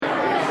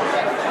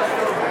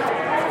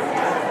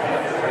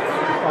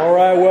All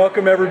right,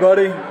 welcome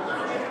everybody.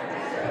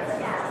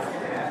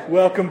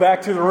 Welcome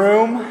back to the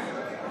room.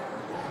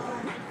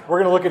 We're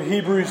going to look at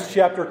Hebrews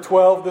chapter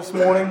 12 this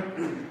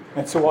morning.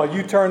 And so while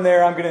you turn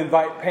there, I'm going to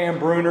invite Pam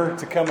Bruner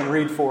to come and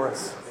read for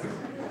us.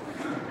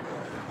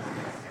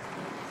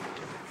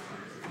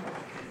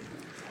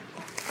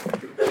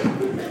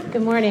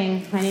 Good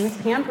morning. My name is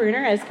Pam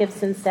Bruner, as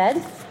Gibson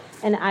said,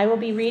 and I will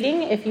be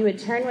reading, if you would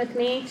turn with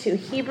me to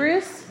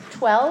Hebrews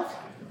 12,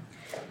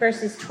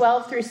 verses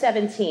 12 through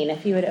 17,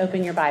 if you would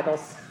open your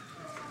Bibles.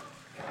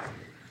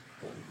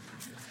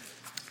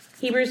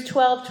 Hebrews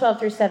 12, 12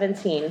 through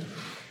 17.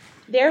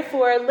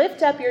 Therefore,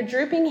 lift up your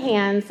drooping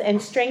hands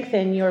and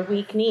strengthen your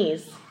weak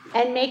knees,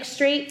 and make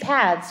straight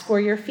paths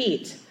for your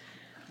feet,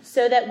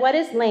 so that what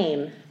is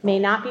lame may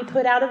not be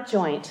put out of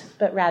joint,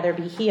 but rather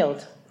be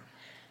healed.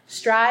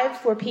 Strive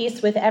for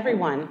peace with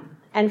everyone,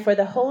 and for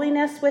the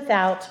holiness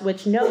without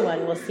which no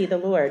one will see the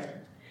Lord.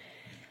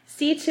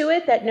 See to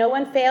it that no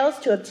one fails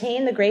to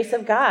obtain the grace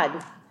of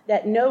God,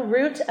 that no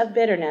root of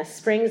bitterness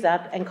springs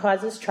up and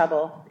causes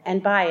trouble,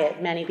 and by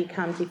it many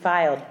become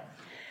defiled.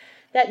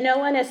 That no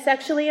one is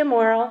sexually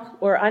immoral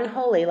or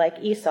unholy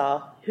like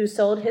Esau, who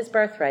sold his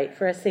birthright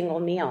for a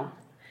single meal.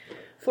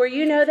 For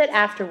you know that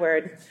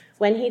afterward,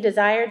 when he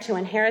desired to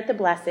inherit the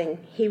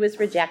blessing, he was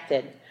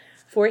rejected,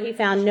 for he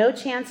found no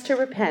chance to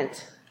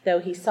repent, though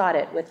he sought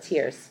it with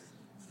tears.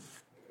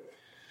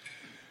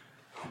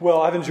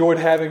 Well, I've enjoyed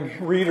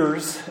having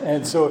readers,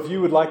 and so if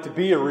you would like to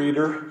be a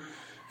reader,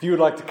 if you would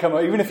like to come,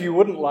 even if you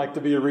wouldn't like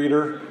to be a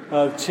reader,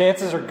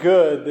 chances are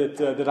good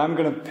that I'm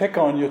going to pick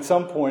on you at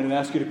some point and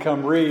ask you to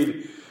come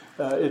read.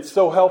 It's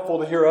so helpful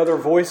to hear other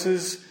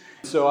voices,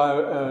 so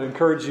I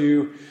encourage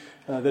you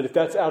that if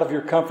that's out of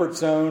your comfort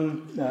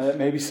zone, that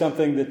may be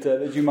something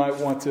that you might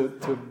want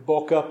to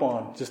bulk up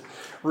on, just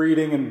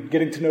reading and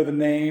getting to know the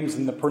names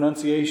and the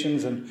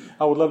pronunciations, and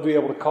I would love to be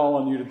able to call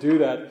on you to do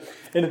that.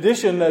 In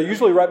addition,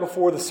 usually right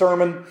before the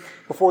sermon,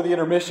 before the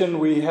intermission,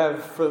 we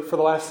have, for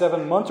the last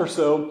 7 months or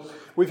so,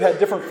 we've had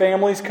different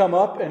families come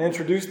up and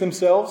introduce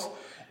themselves,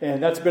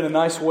 and that's been a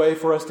nice way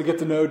for us to get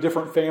to know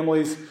different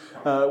families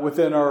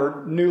within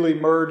our newly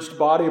merged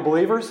body of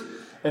believers.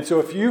 And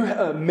so if you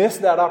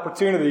missed that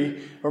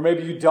opportunity, or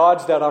maybe you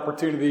dodged that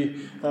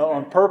opportunity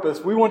on purpose,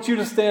 we want you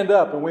to stand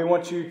up, and we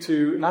want you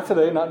to, not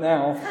today, not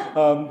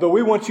now, but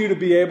we want you to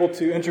be able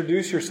to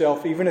introduce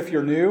yourself, even if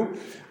you're new.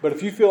 But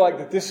if you feel like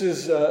that this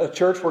is a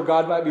church where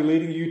God might be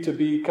leading you to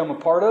become a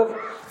part of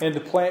and to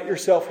plant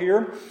yourself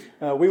here,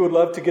 we would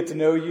love to get to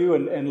know you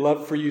and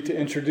love for you to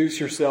introduce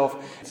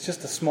yourself. It's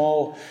just a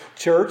small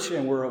church,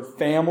 and we're a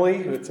family.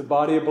 It's a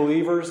body of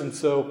believers, and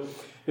so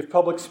if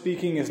public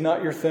speaking is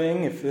not your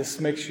thing, if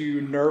this makes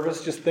you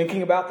nervous just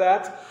thinking about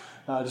that,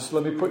 just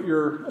let me put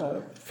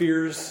your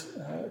fears,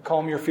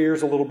 calm your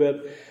fears a little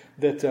bit,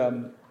 that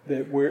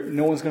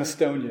no one's going to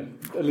stone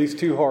you, at least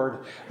too hard.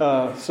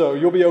 So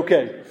you'll be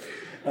okay.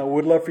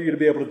 Would love for you to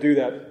be able to do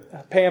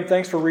that. Pam,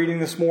 thanks for reading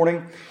this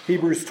morning,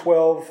 Hebrews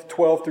 12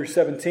 through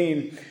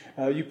 17.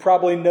 You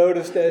probably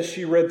noticed as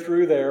she read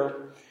through there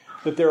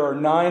that there are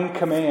 9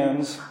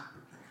 commands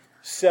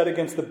set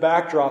against the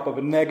backdrop of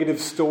a negative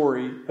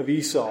story of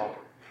Esau.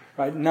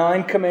 Right?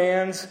 9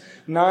 commands,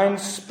 9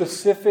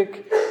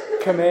 specific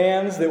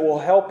commands that will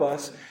help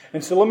us.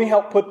 And so let me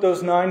help put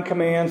those 9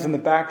 commands in the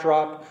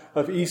backdrop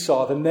of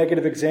Esau, the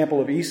negative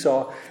example of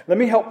Esau. Let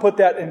me help put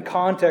that in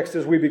context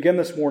as we begin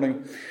this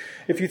morning.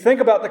 If you think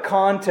about the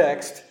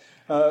context,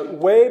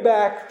 way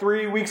back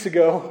 3 weeks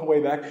ago,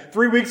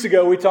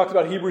 we talked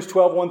about Hebrews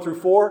 12, 1 through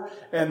 4,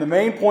 and the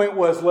main point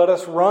was, let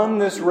us run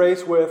this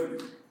race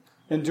with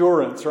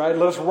endurance, right?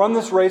 Let us run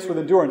this race with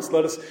endurance.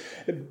 Let us,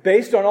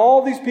 based on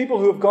all these people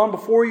who have gone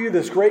before you,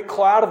 this great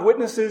cloud of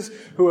witnesses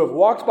who have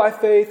walked by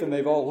faith, and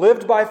they've all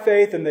lived by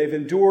faith, and they've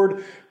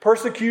endured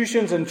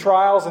persecutions and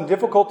trials and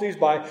difficulties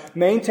by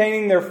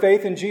maintaining their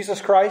faith in Jesus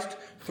Christ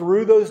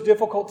through those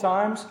difficult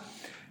times.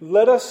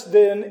 Let us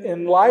then,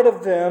 in light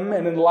of them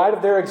and in light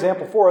of their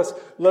example for us,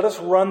 let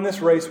us run this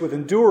race with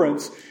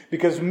endurance,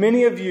 because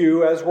many of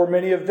you, as were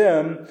many of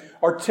them,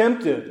 are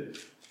tempted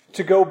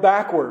to go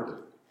backward,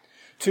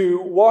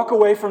 to walk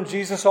away from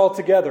Jesus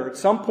altogether. At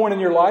some point in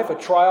your life, a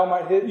trial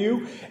might hit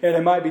you, and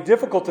it might be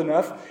difficult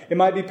enough, it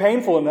might be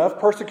painful enough,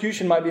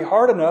 persecution might be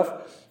hard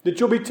enough, that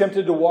you'll be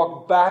tempted to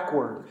walk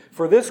backward.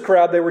 For this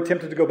crowd, they were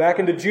tempted to go back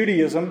into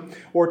Judaism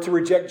or to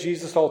reject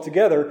Jesus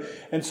altogether.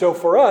 And so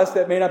for us,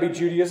 that may not be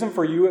Judaism.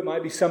 For you, it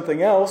might be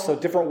something else, a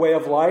different way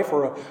of life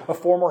or a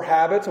former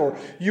habit, or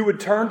you would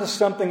turn to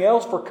something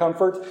else for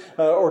comfort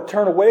or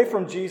turn away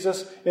from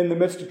Jesus in the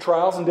midst of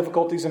trials and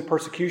difficulties and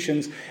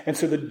persecutions. And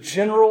so the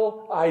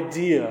general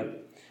idea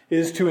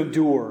is to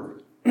endure,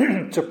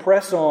 to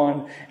press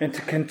on, and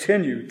to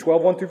continue.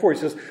 12, 1 through 4, he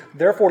says,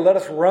 therefore let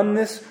us run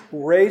this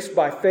race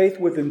by faith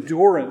with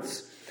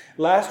endurance.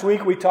 Last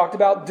week we talked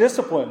about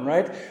discipline,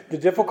 right? The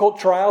difficult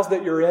trials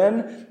that you're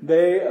in,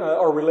 they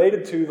are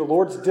related to the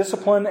Lord's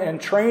discipline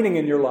and training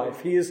in your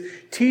life. He is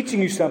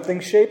teaching you something,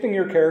 shaping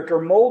your character,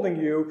 molding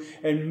you,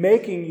 and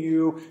making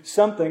you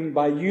something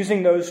by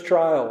using those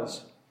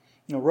trials.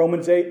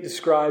 Romans 8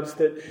 describes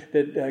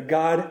that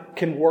God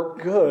can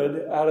work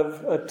good out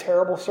of a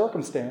terrible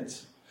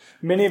circumstance.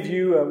 Many of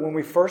you, when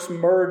we first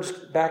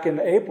merged back in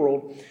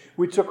April,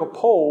 we took a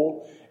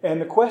poll, and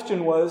the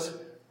question was,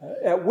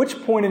 at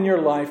which point in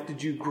your life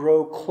did you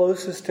grow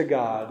closest to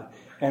God?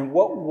 And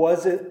what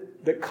was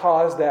it that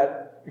caused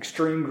that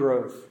extreme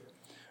growth?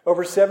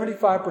 Over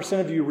 75%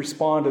 of you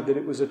responded that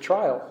it was a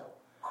trial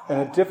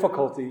and a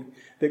difficulty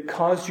that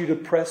caused you to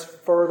press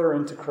further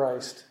into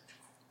Christ.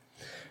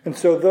 And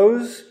so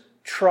those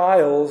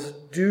trials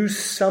do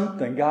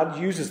something. God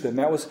uses them.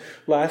 That was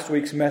last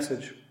week's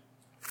message.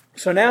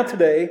 So now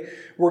today,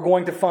 we're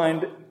going to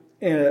find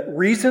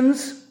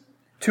reasons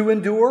to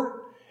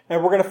endure,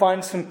 and we're going to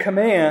find some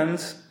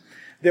commands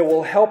that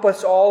will help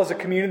us all as a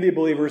community of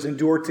believers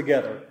endure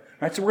together.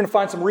 All right, so we're going to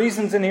find some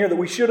reasons in here that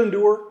we should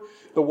endure,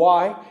 the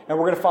why, and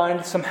we're going to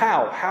find some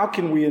how. How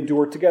can we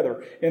endure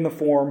together in the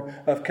form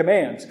of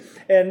commands?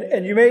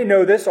 And you may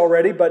know this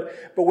already, but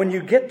when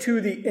you get to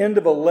the end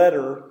of a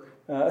letter,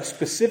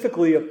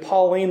 specifically a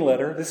Pauline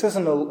letter, this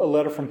isn't a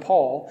letter from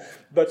Paul,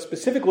 but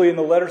specifically in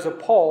the letters of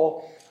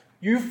Paul,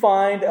 you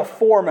find a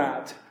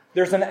format.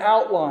 There's an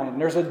outline.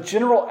 There's a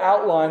general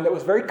outline that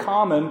was very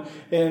common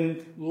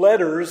in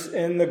letters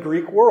in the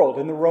Greek world,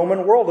 in the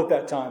Roman world at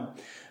that time.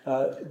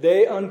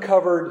 They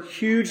uncovered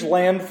huge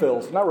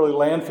landfills. Not really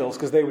landfills,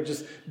 because they would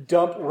just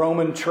dump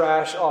Roman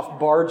trash off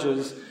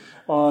barges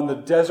on the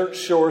desert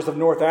shores of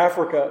North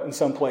Africa in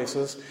some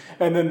places.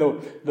 And then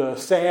the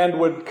sand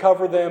would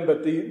cover them,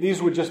 but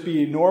these would just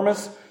be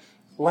enormous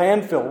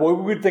landfill, what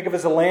we would think of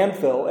as a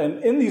landfill.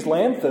 And in these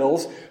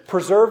landfills,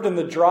 preserved in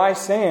the dry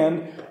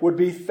sand, would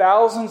be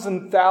thousands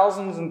and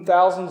thousands and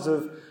thousands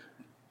of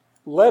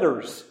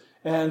letters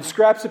and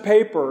scraps of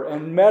paper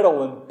and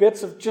metal and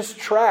bits of just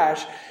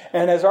trash.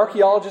 And as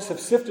archaeologists have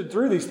sifted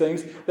through these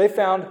things, they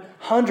found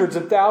hundreds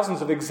and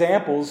thousands of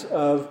examples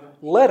of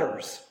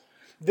letters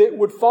that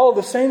would follow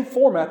the same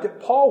format that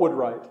Paul would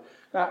write.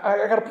 Now,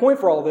 I got a point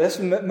for all this,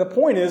 and the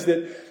point is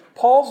that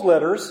Paul's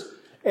letters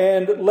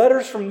and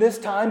letters from this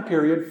time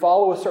period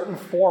follow a certain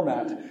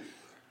format.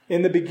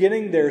 In the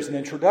beginning, there's an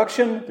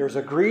introduction, there's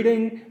a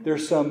greeting,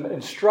 there's some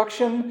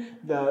instruction,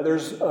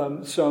 there's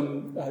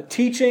some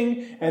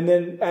teaching, and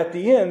then at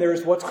the end,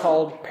 there's what's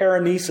called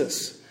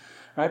paranesis.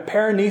 Right?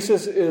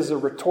 Paranesis is a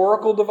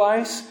rhetorical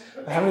device.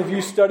 How many of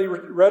you study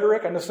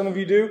rhetoric? I know some of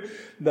you do.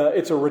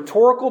 It's a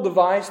rhetorical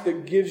device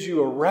that gives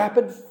you a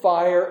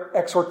rapid-fire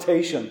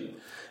exhortation.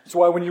 That's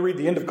why when you read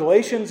the end of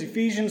Galatians,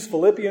 Ephesians,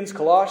 Philippians,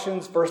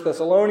 Colossians, 1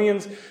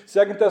 Thessalonians,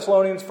 2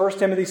 Thessalonians, 1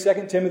 Timothy,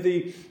 2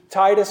 Timothy,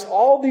 Titus,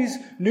 all these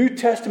New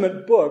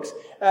Testament books,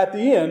 at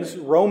the end,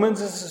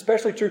 Romans is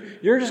especially true,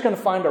 you're just going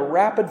to find a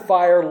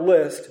rapid-fire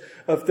list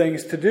of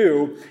things to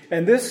do.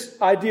 And this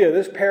idea,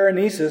 this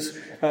paranesis,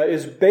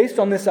 is based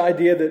on this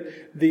idea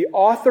that the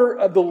author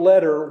of the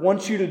letter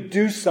wants you to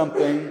do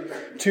something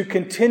to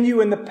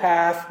continue in the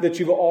path that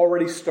you've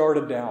already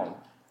started down.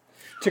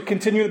 To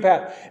continue the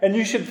path. And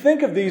you should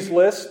think of these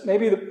lists,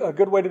 maybe a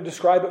good way to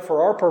describe it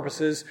for our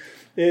purposes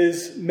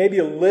is maybe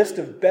a list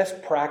of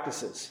best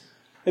practices.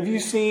 Have you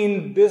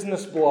seen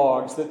business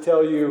blogs that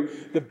tell you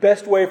the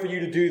best way for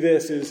you to do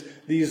this is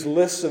these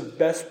lists of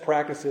best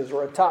practices,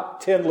 or a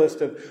top 10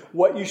 list of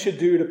what you should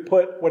do to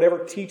put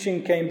whatever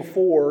teaching came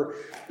before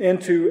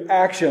into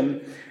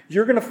action?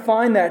 You're going to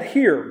find that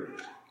here.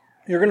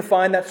 You're going to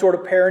find that sort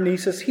of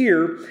paranesis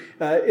here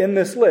in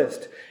this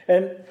list.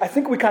 And I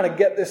think we kind of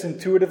get this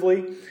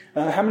intuitively.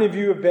 How many of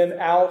you have been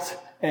out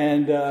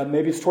and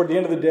maybe it's toward the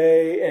end of the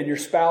day and your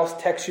spouse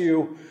texts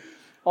you,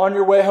 on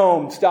your way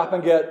home, stop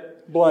and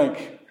get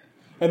blank.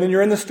 And then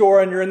you're in the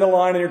store and you're in the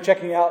line and you're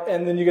checking out,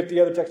 and then you get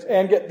the other text,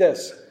 and get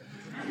this.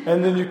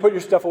 And then you put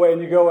your stuff away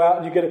and you go out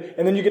and you get it.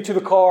 And then you get to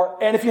the car,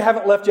 and if you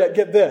haven't left yet,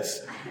 get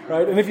this.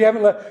 Right? And if you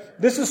haven't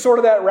left, this is sort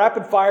of that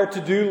rapid fire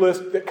to-do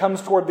list that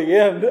comes toward the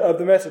end of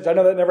the message. I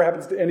know that never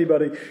happens to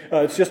anybody.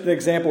 It's just an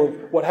example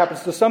of what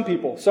happens to some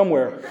people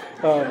somewhere.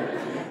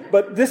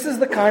 But this is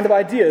the kind of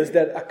idea, is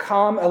that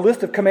a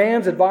list of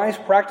commands, advice,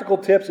 practical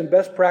tips, and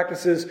best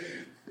practices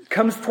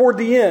comes toward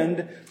the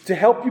end to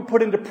help you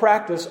put into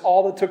practice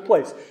all that took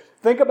place.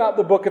 Think about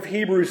the book of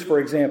Hebrews, for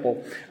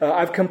example.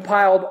 I've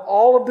compiled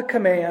all of the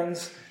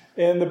commands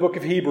in the book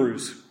of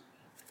Hebrews.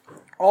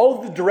 All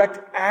of the direct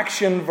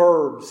action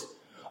verbs.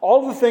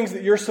 All of the things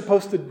that you're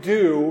supposed to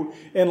do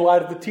in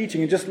light of the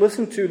teaching. And just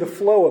listen to the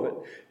flow of it.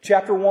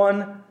 Chapter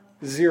 1,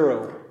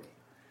 0.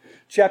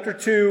 Chapter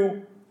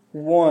 2,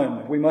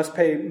 1. We must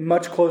pay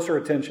much closer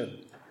attention.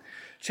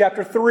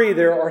 Chapter 3,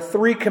 there are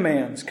 3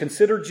 commands.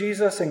 Consider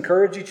Jesus,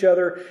 encourage each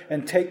other,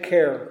 and take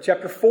care.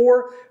 Chapter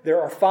 4, there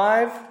are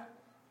 5.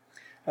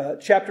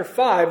 Chapter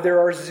 5, there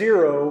are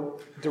 0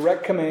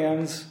 direct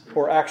commands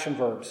or action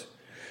verbs.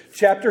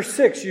 Chapter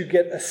 6, you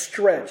get a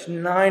stretch,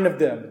 9 of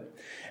them.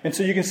 And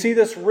so you can see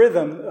this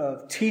rhythm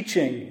of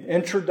teaching,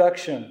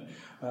 introduction,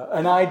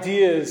 An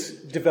idea is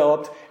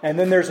developed, and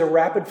then there's a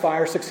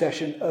rapid-fire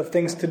succession of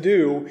things to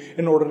do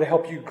in order to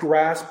help you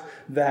grasp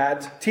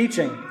that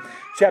teaching.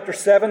 Chapter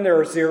 7, there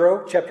are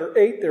 0. Chapter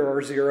 8, there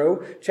are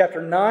 0.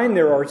 Chapter 9,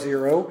 there are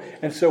 0.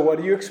 And so what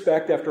do you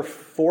expect after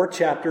 4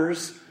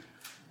 chapters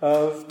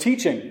of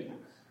teaching?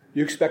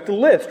 You expect a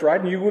list,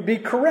 right? And you would be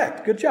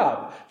correct. Good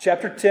job.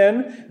 Chapter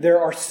 10, there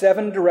are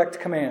 7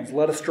 direct commands.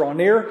 Let us draw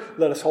near.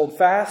 Let us hold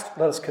fast.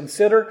 Let us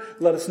consider.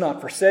 Let us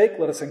not forsake.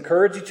 Let us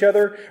encourage each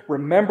other.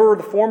 Remember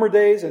the former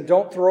days and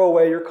don't throw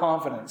away your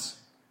confidence.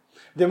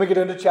 Then we get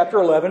into chapter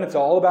 11. It's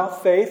all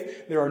about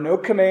faith. There are no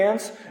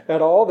commands at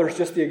all. There's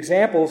just the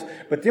examples.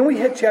 But then we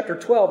hit chapter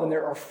 12 and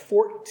there are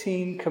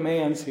 14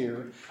 commands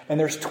here. And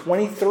there's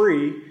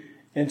 23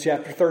 in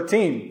chapter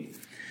 13.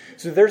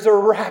 So there's a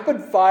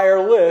rapid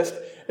fire list.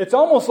 It's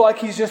almost like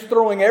he's just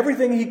throwing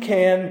everything he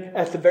can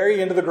at the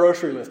very end of the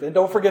grocery list. And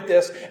don't forget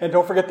this, and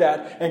don't forget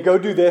that, and go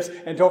do this,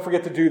 and don't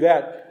forget to do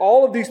that.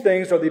 All of these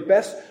things are the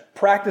best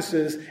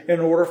practices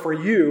in order for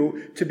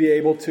you to be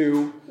able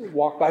to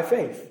walk by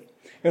faith,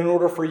 in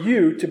order for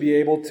you to be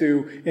able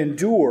to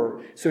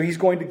endure. So he's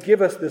going to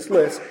give us this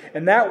list.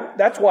 And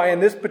that's why in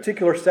this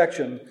particular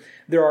section,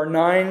 there are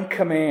 9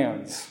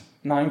 commands.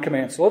 9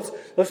 commands. So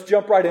let's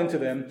jump right into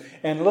them,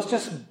 and let's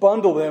just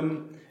bundle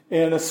them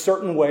in a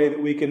certain way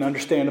that we can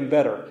understand them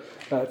better.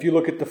 If you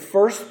look at the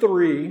first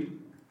 3,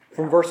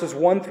 from verses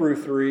 1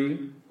 through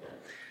 3,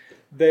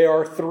 they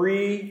are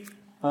 3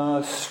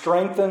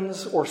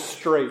 strengthens or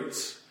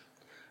straights.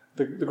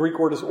 The Greek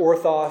word is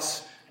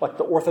orthos, like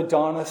the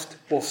orthodontist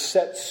will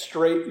set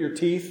straight your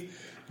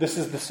teeth. This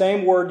is the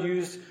same word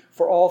used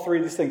for all 3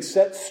 of these things.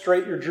 Set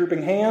straight your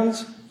drooping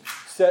hands,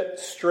 set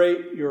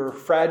straight your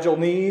fragile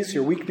knees,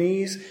 your weak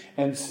knees,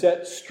 and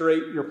set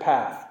straight your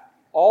path.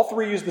 All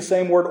 3 use the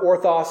same word,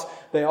 orthos.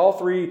 They all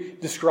 3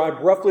 describe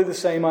roughly the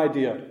same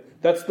idea.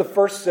 That's the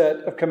first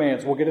set of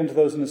commands. We'll get into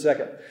those in a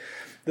second.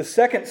 The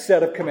second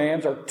set of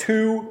commands are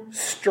 2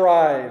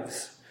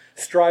 strives.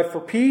 Strive for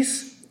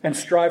peace and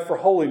strive for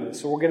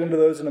holiness. So we'll get into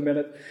those in a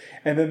minute.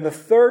 And then the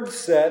third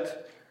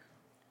set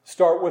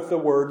start with the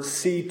word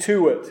see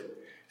to it.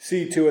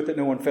 See to it that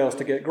no one fails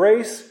to get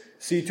grace.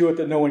 See to it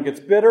that no one gets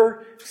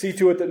bitter. See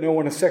to it that no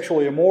one is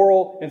sexually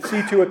immoral. And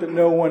see to it that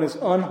no one is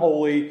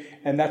unholy.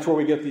 And that's where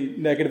we get the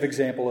negative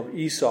example of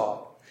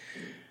Esau.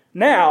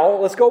 Now,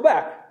 let's go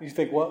back. You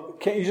think, well,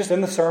 can't you just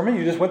end the sermon?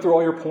 You just went through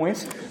all your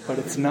points. But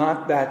it's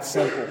not that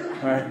simple.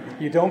 Right?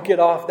 You don't get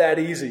off that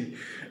easy.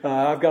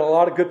 I've got a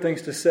lot of good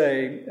things to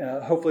say.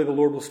 Hopefully the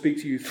Lord will speak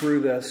to you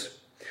through this.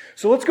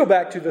 So let's go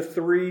back to the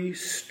 3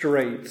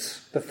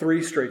 straights. The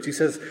 3 straights. He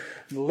says,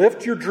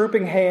 lift your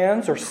drooping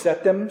hands or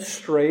set them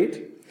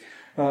straight.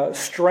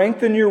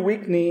 Strengthen your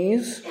weak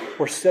knees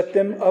or set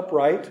them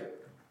upright,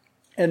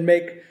 and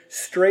make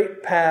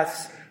straight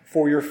paths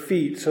for your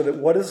feet, so that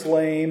what is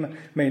lame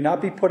may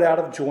not be put out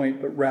of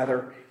joint, but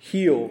rather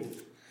healed.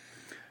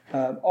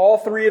 All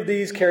 3 of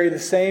these carry the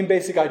same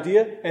basic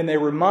idea, and they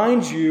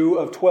remind you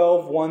of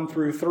 12:1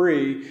 through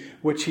 3,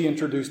 which he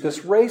introduced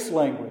this race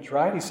language,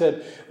 right? He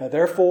said,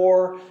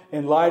 therefore,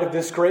 in light of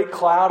this great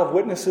cloud of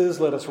witnesses,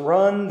 let us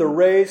run the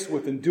race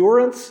with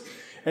endurance.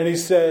 And he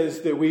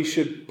says that we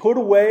should put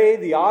away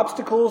the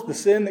obstacles, the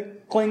sin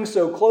that clings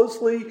so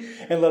closely,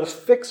 and let us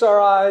fix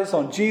our eyes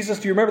on Jesus.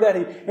 Do you remember that?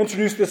 He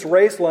introduced this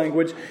race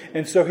language.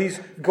 And so he's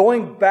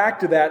going back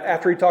to that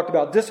after he talked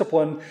about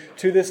discipline,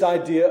 to this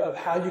idea of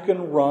how you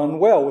can run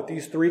well with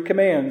these 3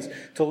 commands: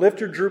 to lift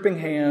your drooping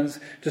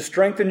hands, to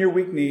strengthen your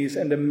weak knees,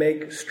 and to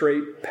make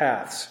straight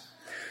paths.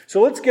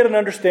 So let's get an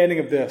understanding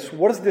of this.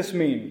 What does this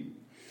mean?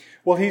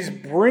 Well, he's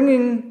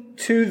bringing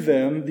to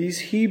them, these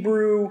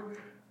Hebrew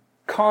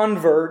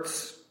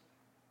converts,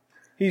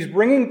 he's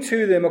bringing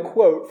to them a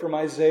quote from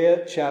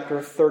Isaiah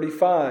chapter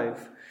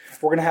 35.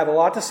 We're going to have a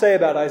lot to say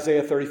about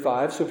Isaiah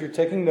 35, so if you're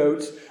taking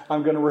notes,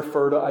 I'm going to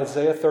refer to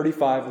Isaiah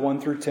 35,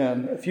 1 through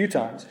 10 a few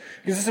times,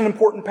 because it's an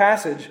important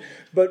passage.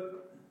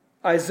 But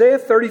Isaiah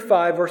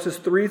 35, verses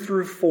 3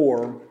 through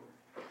 4,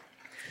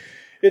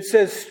 it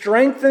says,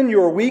 strengthen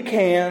your weak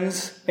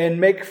hands and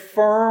make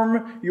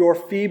firm your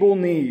feeble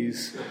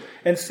knees,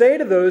 and say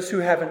to those who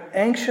have an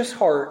anxious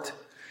heart,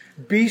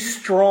 be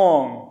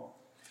strong.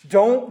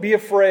 Don't be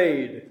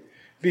afraid.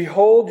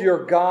 Behold,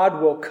 your God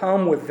will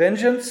come with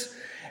vengeance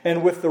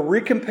and with the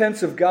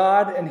recompense of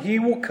God, and he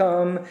will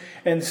come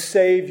and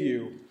save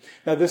you.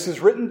 Now, this is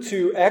written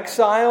to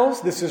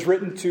exiles. This is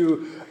written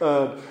to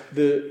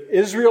the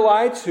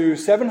Israelites who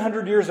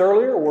 700 years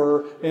earlier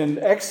were in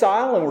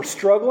exile and were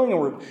struggling and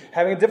were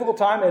having a difficult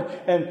time.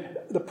 And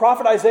the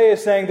prophet Isaiah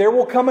is saying there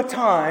will come a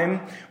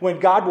time when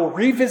God will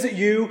revisit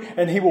you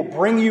and he will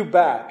bring you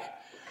back.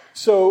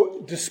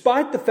 So,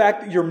 despite the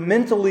fact that you're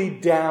mentally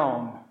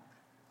down,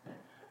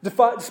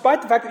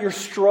 despite the fact that you're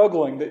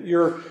struggling, that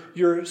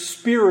your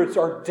spirits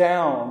are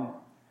down,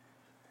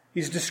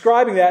 he's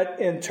describing that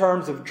in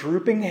terms of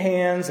drooping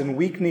hands and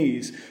weak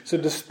knees. So,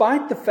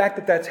 despite the fact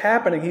that that's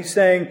happening, he's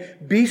saying,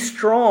 be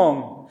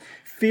strong,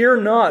 fear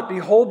not,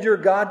 behold your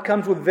God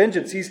comes with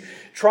vengeance. He's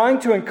trying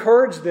to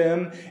encourage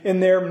them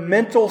in their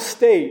mental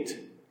state.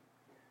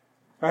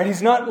 Right?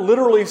 He's not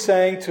literally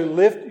saying to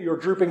lift your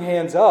drooping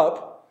hands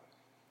up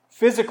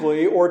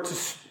physically or to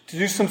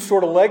do some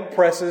sort of leg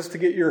presses to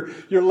get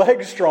your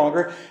legs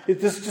stronger.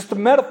 It's just a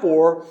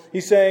metaphor.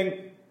 He's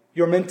saying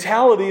your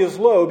mentality is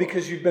low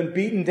because you've been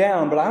beaten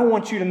down, but I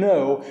want you to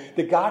know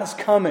that God is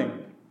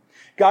coming.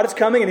 God is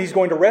coming and He's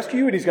going to rescue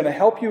you and He's going to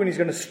help you and He's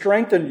going to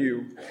strengthen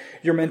you.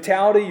 Your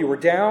mentality, you were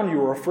down, you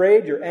were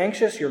afraid, you're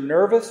anxious, you're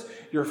nervous,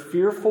 you're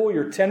fearful,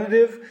 you're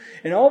tentative.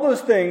 And all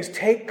those things,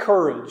 take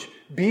courage.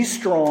 Be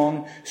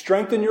strong,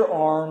 strengthen your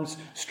arms,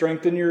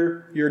 strengthen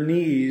your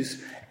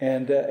knees,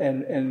 and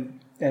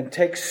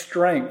take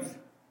strength.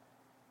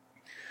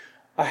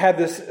 I had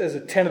this as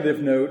a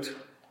tentative note,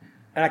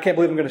 and I can't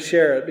believe I'm going to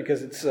share it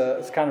because it's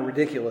kind of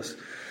ridiculous.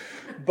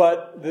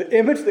 But the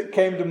image that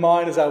came to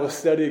mind as I was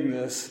studying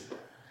this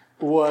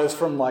was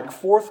from like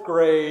 4th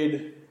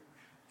grade,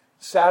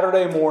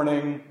 Saturday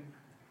morning,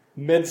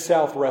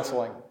 Mid-South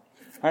Wrestling.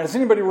 All right, does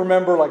anybody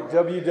remember like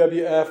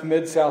WWF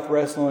Mid-South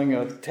Wrestling,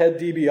 Ted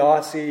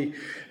DiBiase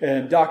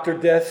and Dr.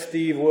 Death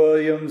Steve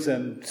Williams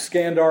and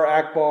Skandar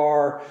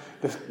Akbar,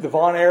 the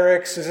Von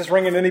Erichs? Is this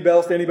ringing any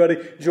bells to anybody?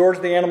 George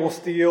the Animal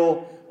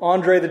Steel,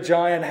 Andre the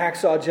Giant,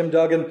 Hacksaw Jim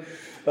Duggan,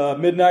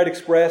 Midnight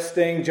Express,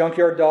 Sting,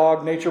 Junkyard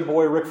Dog, Nature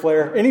Boy, Ric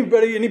Flair.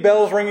 Anybody, any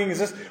bells ringing? Does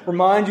this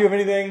remind you of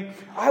anything?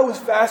 I was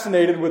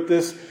fascinated with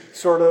this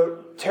sort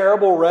of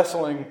terrible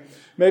wrestling.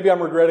 Maybe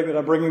I'm regretting that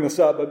I'm bringing this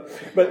up,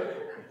 but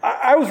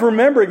I was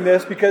remembering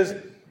this because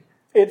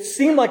it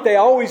seemed like they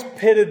always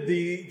pitted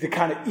the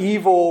kind of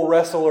evil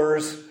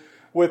wrestlers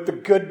with the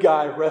good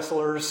guy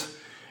wrestlers.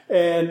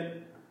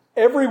 And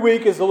every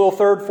week as a little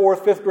 3rd,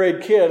 4th, 5th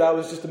grade kid, I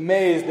was just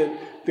amazed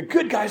that the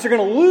good guys are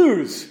going to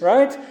lose,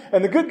 right?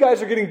 And the good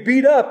guys are getting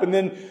beat up. And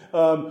then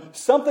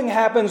something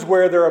happens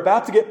where they're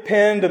about to get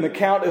pinned and the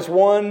count is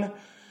 1,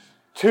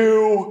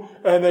 2,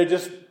 and they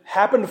just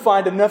happen to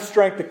find enough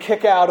strength to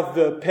kick out of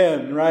the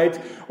pin, right?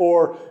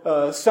 Or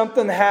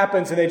something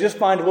happens and they just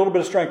find a little bit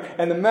of strength.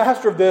 And the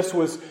master of this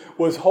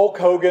was Hulk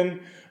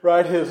Hogan,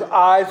 right? His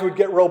eyes would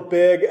get real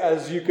big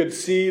as you could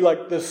see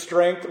like the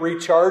strength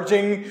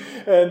recharging,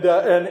 and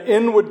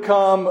in would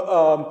come,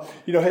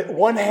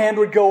 one hand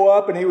would go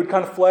up and he would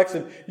kind of flex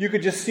and you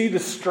could just see the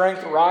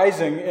strength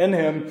rising in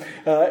him.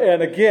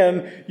 And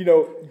again,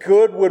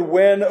 good would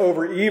win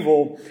over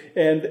evil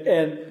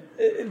and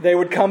they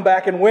would come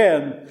back and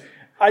win.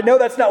 I know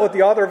that's not what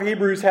the author of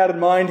Hebrews had in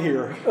mind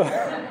here.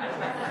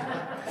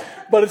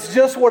 But it's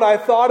just what I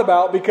thought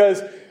about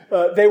because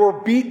they were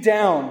beat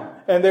down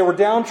and they were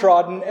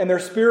downtrodden and their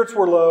spirits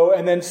were low,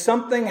 and then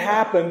something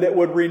happened that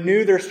would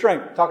renew their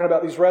strength. Talking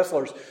about these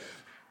wrestlers.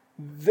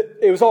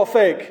 It was all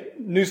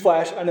fake.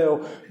 Newsflash, I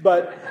know.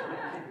 But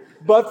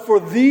for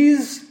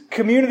these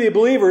community of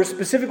believers,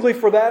 specifically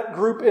for that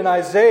group in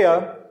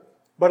Isaiah,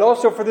 but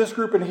also for this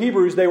group in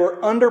Hebrews, they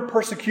were under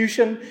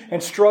persecution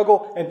and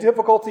struggle and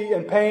difficulty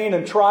and pain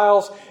and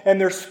trials,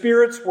 and their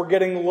spirits were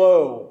getting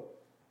low.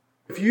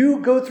 If you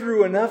go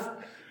through enough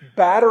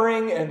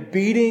battering and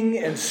beating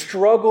and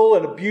struggle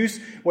and abuse,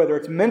 whether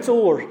it's mental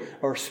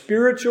or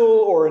spiritual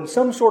or in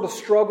some sort of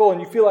struggle, and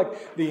you feel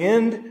like the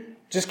end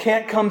just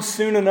can't come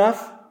soon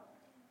enough,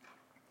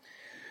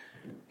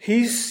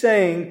 he's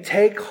saying,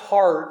 take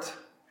heart,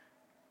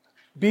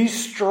 be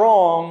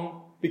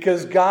strong,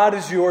 because God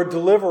is your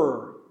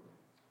deliverer.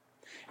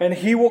 And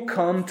He will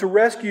come to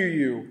rescue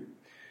you.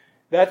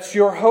 That's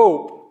your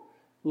hope.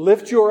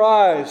 Lift your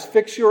eyes,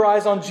 fix your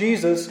eyes on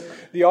Jesus,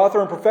 the author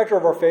and perfecter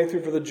of our faith,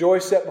 who for the joy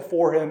set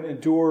before Him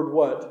endured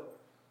what?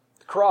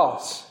 The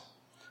cross,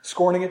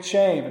 scorning its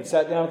shame, and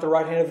sat down at the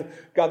right hand of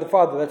God the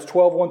Father. That's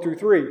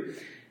 12:1-3.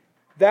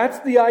 That's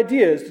the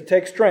idea, is to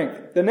take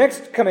strength. The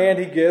next command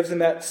He gives in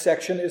that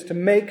section is to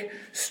make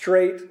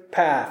straight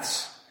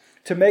paths.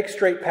 To make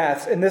straight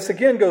paths. And this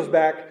again goes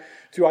back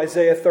to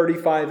Isaiah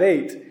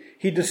 35:8.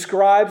 He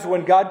describes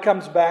when God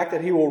comes back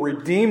that He will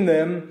redeem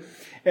them.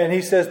 And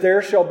He says,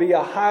 there shall be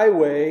a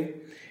highway.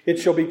 It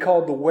shall be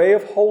called the way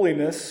of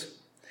holiness.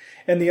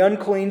 And the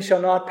unclean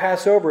shall not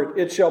pass over it.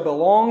 It shall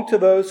belong to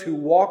those who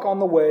walk on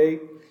the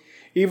way.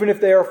 Even if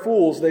they are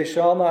fools, they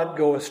shall not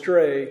go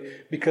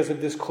astray because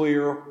of this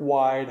clear,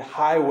 wide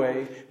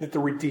highway that the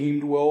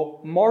redeemed will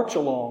march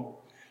along,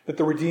 that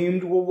the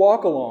redeemed will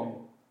walk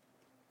along.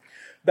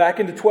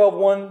 Back into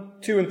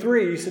 12:1, 2, and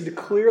 3, He said to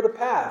clear the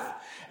path.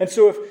 And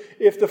so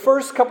if the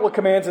first couple of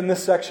commands in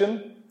this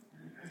section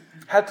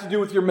had to do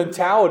with your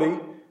mentality,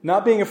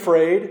 not being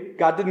afraid,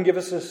 God didn't give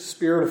us a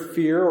spirit of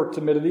fear or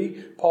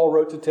timidity, Paul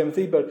wrote to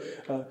Timothy, but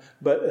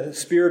a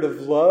spirit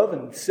of love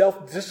and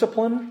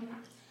self-discipline.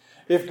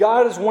 If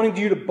God is wanting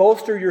you to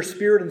bolster your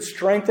spirit and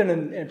strengthen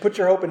and put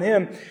your hope in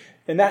Him,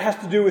 and that has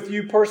to do with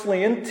you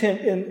personally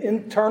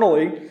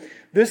internally,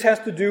 this has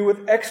to do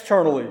with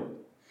externally.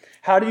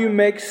 How do you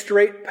make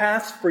straight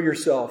paths for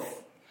yourself?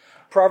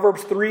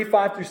 Proverbs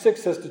 3:5-6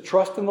 says to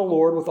trust in the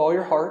Lord with all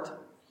your heart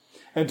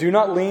and do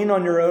not lean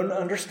on your own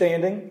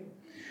understanding.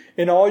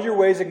 In all your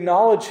ways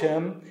acknowledge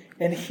Him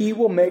and He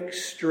will make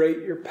straight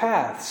your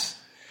paths.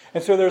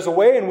 And so there's a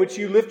way in which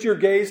you lift your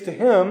gaze to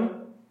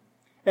Him,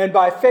 and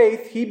by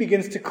faith He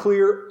begins to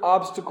clear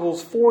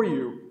obstacles for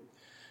you.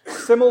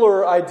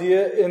 Similar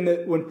idea in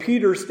that when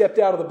Peter stepped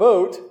out of the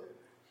boat,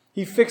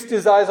 he fixed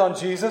his eyes on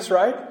Jesus,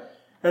 right?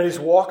 And he's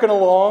walking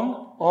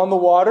along on the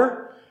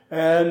water,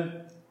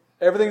 and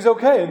everything's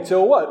okay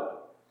until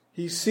what?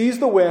 He sees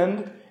the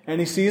wind and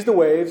he sees the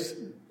waves.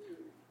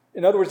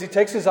 In other words, he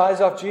takes his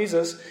eyes off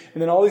Jesus,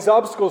 and then all these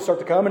obstacles start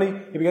to come,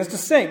 and he begins to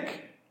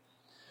sink.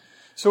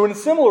 So in a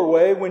similar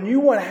way, when you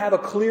want to have a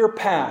clear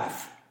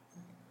path,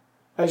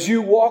 as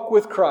you walk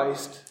with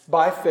Christ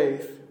by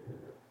faith,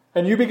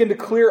 and you begin to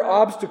clear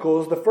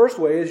obstacles, the first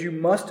way is you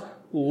must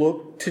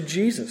look to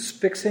Jesus,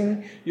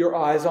 fixing your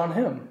eyes on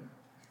Him,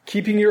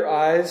 keeping your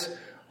eyes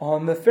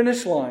on the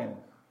finish line,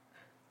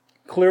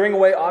 clearing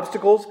away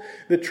obstacles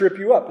that trip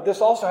you up. But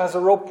this also has a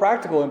real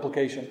practical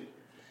implication.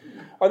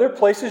 Are there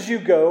places you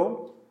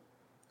go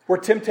where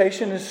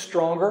temptation is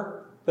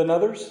stronger than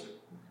others?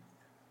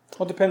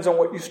 Well, it depends on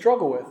what you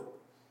struggle with.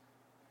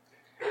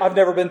 I've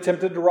never been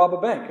tempted to rob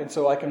a bank, and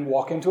so I can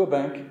walk into a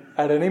bank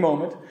at any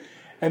moment,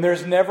 and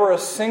there's never a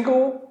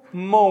single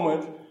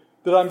moment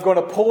that I'm going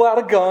to pull out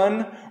a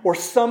gun or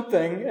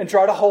something and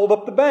try to hold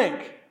up the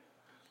bank.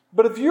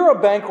 But if you're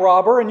a bank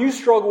robber and you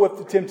struggle with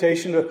the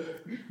temptation to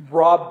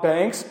rob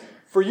banks,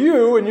 for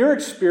you, in your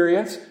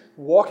experience,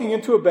 walking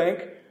into a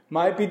bank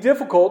might be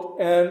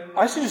difficult, and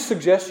I should just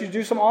suggest you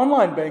do some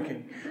online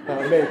banking,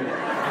 maybe.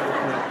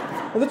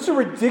 Well, that's a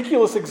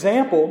ridiculous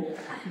example,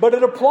 but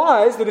it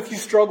applies that if you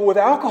struggle with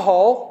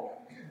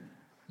alcohol,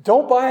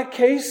 don't buy a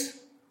case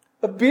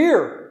of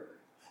beer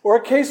or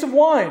a case of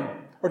wine,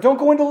 or don't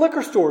go into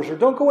liquor stores, or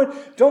don't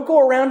go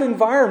around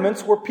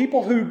environments where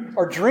people who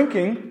are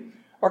drinking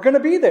are going to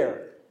be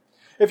there.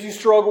 If you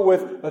struggle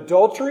with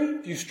adultery,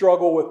 if you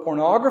struggle with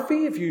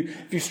pornography, if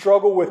you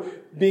struggle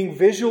with being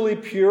visually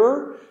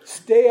pure,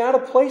 stay out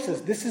of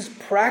places. This is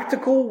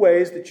practical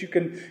ways that you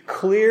can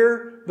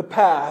clear the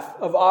path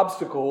of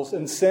obstacles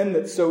and sin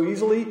that so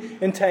easily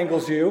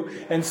entangles you,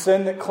 and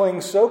sin that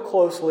clings so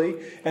closely,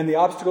 and the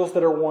obstacles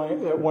that are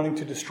wanting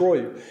to destroy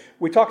you.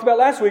 We talked about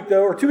last week,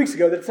 though, or 2 weeks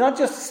ago, that it's not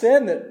just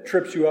sin that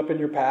trips you up in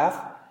your path.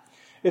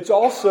 It's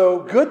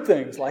also good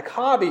things like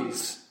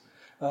hobbies,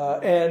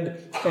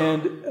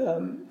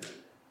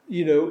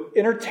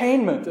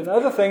 entertainment and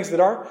other things that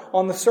aren't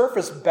on the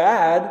surface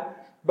bad,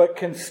 but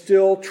can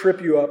still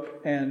trip you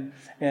up and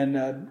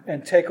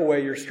take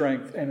away your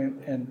strength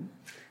and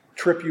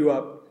trip you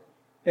up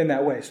in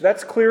that way. So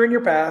that's clearing your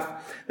path.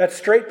 That's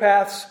straight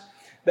paths.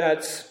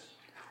 That's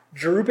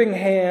drooping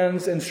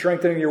hands and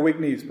strengthening your weak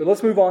knees. But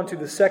let's move on to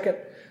the second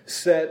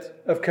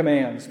set of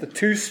commands, the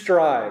two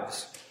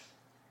strives.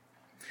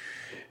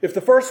 If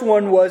the first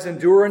one was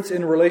endurance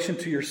in relation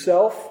to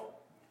yourself,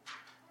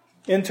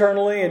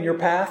 internally in your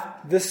path,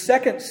 this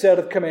second set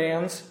of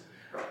commands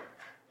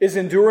is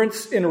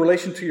endurance in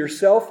relation to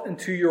yourself and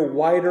to your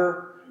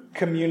wider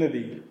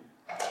community.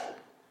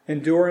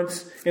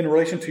 Endurance in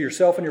relation to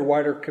yourself and your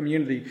wider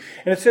community.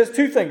 And it says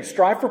two things: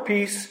 strive for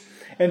peace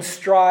and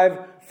strive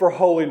for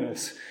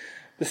holiness.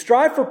 The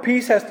strive for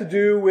peace has to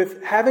do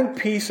with having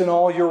peace in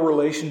all your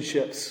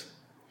relationships.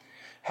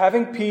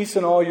 Having peace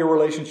in all your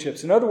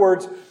relationships. In other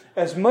words,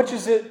 as much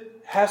as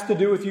it has to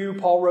do with you,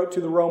 Paul wrote to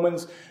the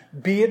Romans,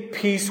 be at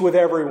peace with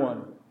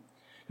everyone.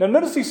 Now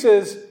notice he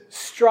says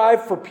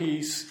strive for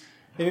peace,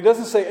 and he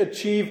doesn't say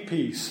achieve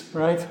peace,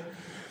 right?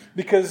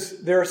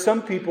 Because there are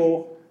some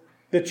people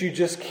that you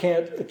just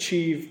can't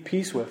achieve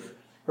peace with,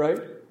 right?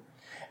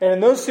 And in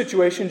those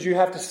situations, you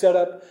have to set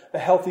up a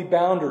healthy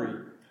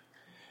boundary.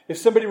 If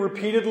somebody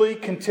repeatedly,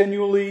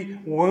 continually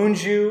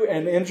wounds you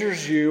and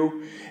injures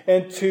you,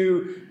 and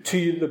to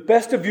the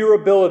best of your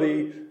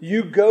ability,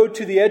 you go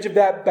to the edge of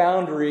that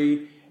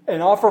boundary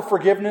and offer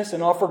forgiveness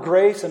and offer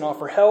grace and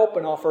offer help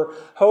and offer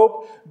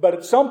hope, but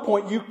at some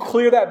point you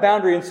clear that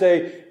boundary and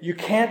say, you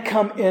can't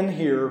come in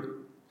here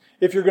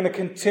if you're going to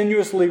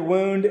continuously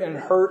wound and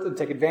hurt and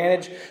take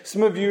advantage.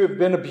 Some of you have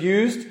been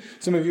abused.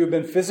 Some of you have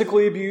been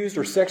physically abused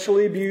or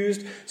sexually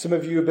abused. Some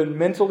of you have been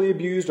mentally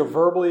abused or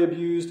verbally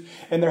abused.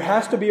 And there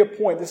has to be a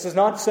point. This is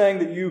not saying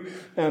that you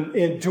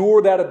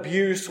endure that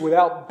abuse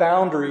without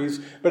boundaries,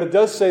 but it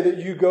does say that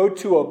you go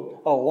to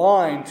a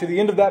line, to the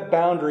end of that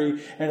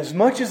boundary, and as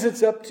much as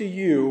it's up to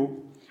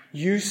you,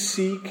 you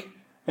seek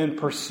and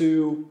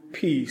pursue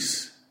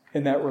peace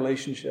in that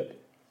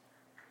relationship.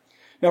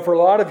 Now, for a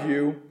lot of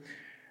you,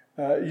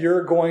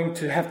 you're going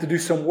to have to do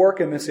some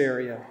work in this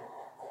area.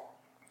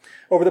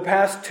 Over the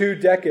past 2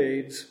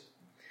 decades,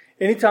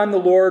 anytime the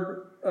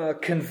Lord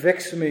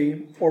convicts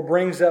me or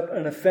brings up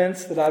an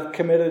offense that I've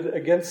committed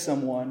against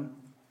someone,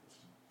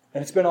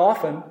 and it's been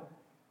often,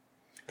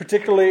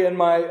 particularly in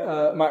my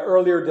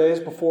earlier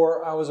days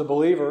before I was a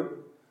believer,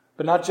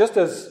 but not just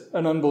as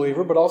an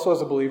unbeliever, but also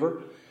as a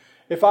believer,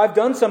 if I've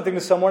done something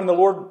to someone and the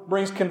Lord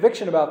brings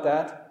conviction about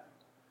that,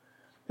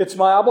 it's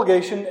my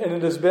obligation, and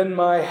it has been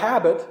my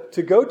habit,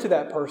 to go to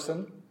that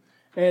person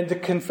and to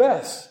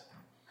confess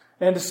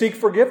and to seek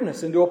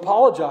forgiveness and to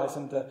apologize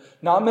and to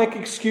not make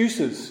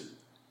excuses,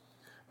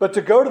 but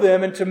to go to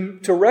them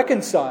and to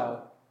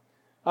reconcile.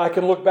 I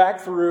can look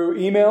back through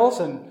emails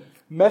and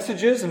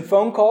messages and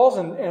phone calls,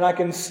 and I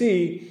can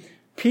see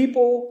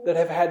people that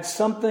have had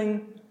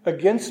something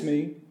against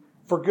me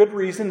for good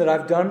reason that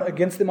I've done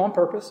against them on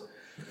purpose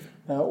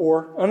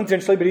or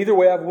unintentionally, but either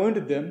way I've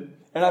wounded them,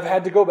 and I've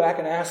had to go back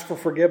and ask for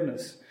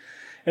forgiveness.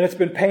 And it's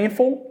been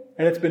painful,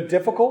 and it's been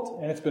difficult,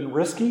 and it's been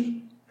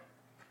risky,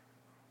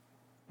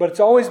 but it's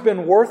always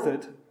been worth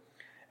it,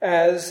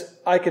 as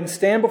I can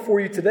stand before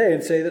you today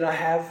and say that I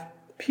have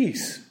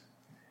peace,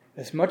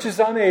 as much as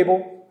I'm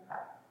able,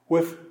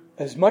 with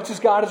as much as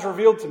God has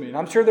revealed to me. And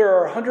I'm sure there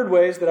are 100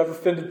 ways that I've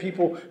offended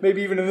people,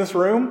 maybe even in this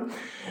room,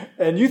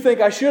 and you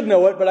think I should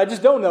know it, but I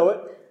just don't know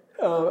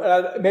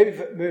it. Maybe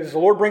as the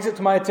Lord brings it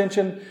to my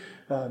attention,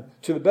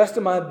 to the best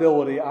of my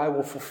ability, I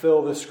will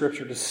fulfill this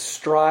scripture to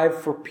strive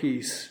for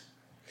peace.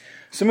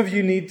 Some of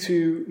you need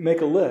to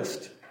make a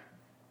list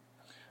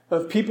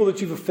of people that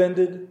you've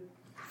offended,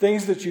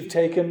 things that you've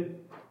taken,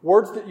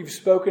 words that you've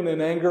spoken in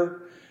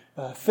anger,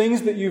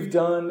 things that you've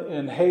done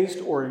in haste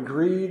or in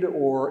greed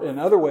or in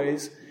other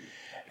ways,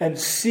 and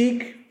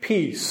seek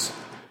peace,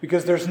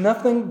 because there's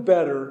nothing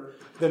better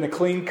than a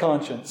clean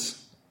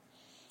conscience.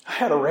 I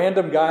had a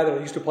random guy that I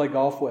used to play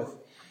golf with,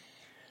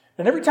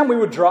 and every time we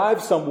would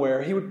drive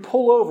somewhere, he would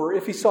pull over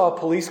if he saw a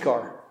police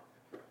car.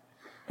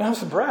 And I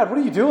said, Brad, what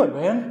are you doing,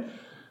 man?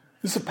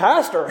 This is a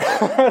pastor.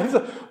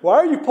 Why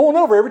are you pulling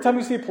over every time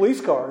you see a police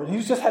car? And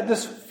he just had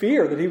this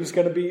fear that he was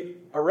going to be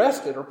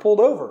arrested or pulled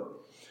over.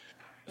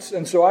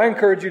 And so I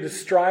encourage you to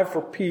strive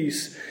for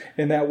peace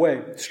in that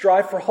way.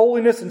 Strive for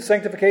holiness and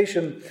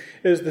sanctification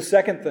is the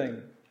second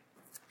thing.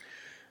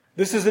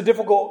 This is a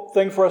difficult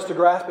thing for us to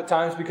grasp at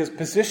times because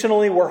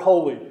positionally we're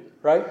holy,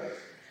 right?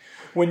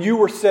 When you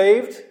were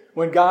saved,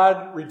 when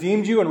God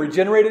redeemed you and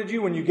regenerated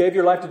you, when you gave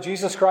your life to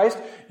Jesus Christ,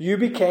 you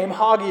became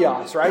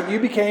hagios, right? You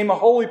became a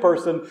holy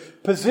person.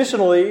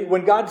 Positionally,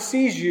 when God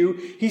sees you,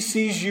 He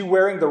sees you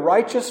wearing the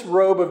righteous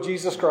robe of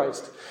Jesus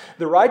Christ.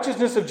 The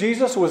righteousness of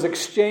Jesus was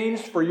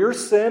exchanged for your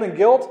sin and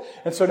guilt.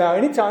 And so now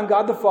anytime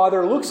God the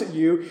Father looks at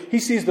you, He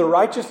sees the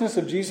righteousness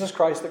of Jesus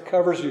Christ that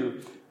covers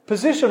you.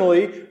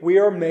 Positionally, we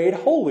are made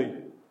holy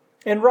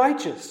and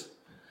righteous.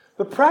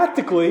 But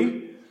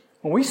practically,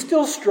 we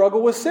still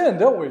struggle with sin,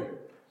 don't we?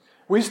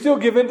 We still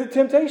give in to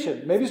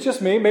temptation. Maybe it's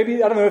just me.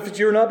 Maybe, I don't know if it's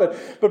you or not,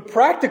 but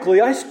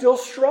practically I still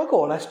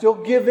struggle and I still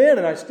give in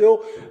and I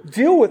still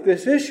deal with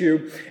this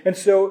issue. And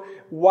so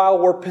while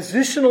we're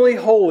positionally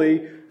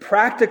holy,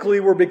 practically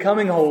we're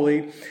becoming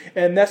holy.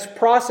 And this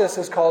process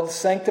is called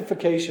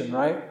sanctification,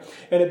 right?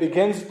 And it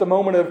begins at the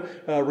moment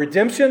of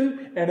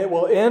redemption and it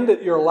will end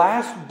at your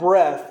last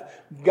breath.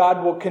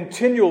 God will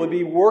continually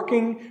be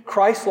working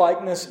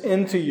Christ-likeness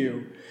into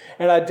you.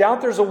 And I doubt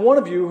there's a one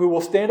of you who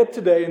will stand up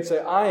today and say,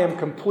 I am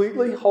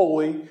completely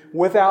holy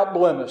without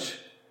blemish.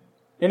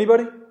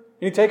 Anybody?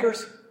 Any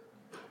takers?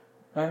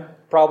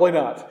 Probably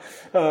not.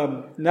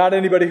 Not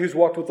anybody who's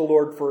walked with the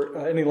Lord for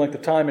any length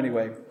of time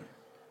anyway.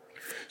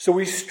 So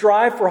we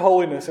strive for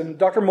holiness. And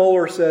Dr.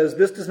 Moeller says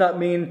this does not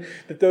mean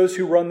that those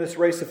who run this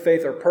race of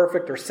faith are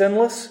perfect or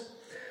sinless.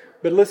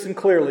 But listen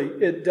clearly,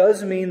 it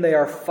does mean they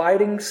are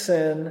fighting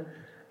sin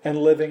and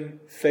living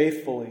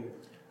faithfully.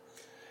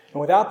 And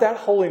without that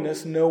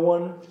holiness, no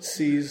one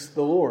sees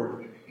the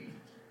Lord.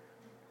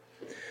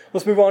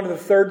 Let's move on to the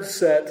third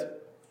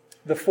set,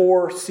 the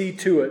 4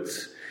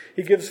 see-to-its.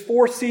 He gives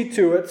 4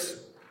 see-to-its,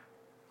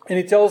 and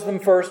he tells them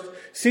first,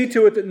 see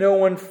to it that no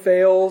one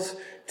fails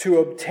to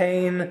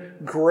obtain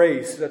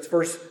grace. That's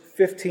verse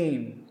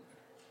 15.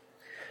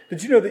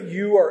 Did you know that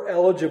you are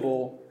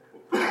eligible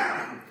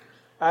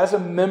as a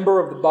member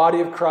of the body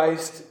of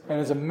Christ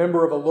and as a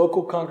member of a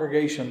local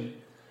congregation?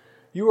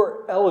 You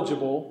are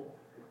eligible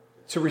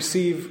to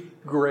receive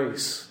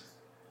grace.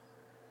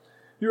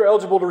 You're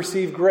eligible to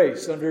receive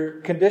grace under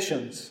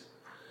conditions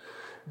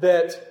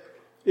that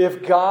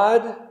if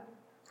God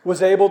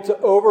was able to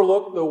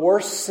overlook the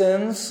worst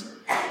sins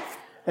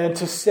and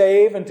to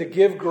save and to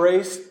give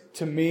grace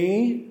to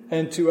me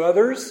and to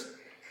others,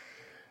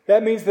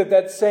 that means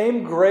that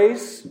same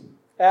grace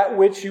at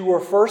which you were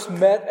first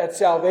met at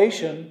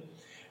salvation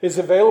is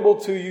available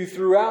to you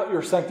throughout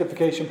your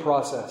sanctification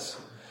process.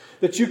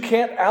 That you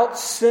can't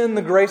out-sin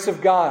the grace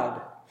of God.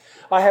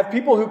 I have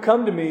people who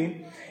come to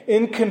me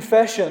in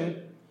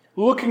confession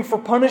looking for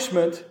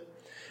punishment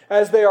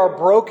as they are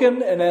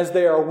broken and as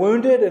they are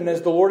wounded and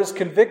as the Lord is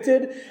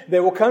convicted. They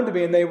will come to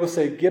me and they will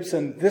say,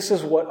 Gibson, this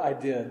is what I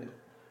did.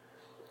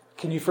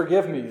 Can you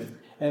forgive me?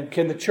 And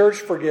can the church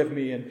forgive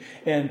me?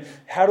 And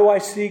how do I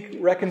seek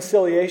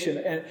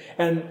reconciliation?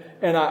 And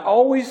I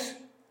always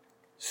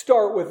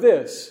start with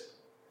this.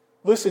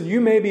 Listen,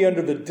 you may be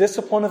under the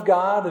discipline of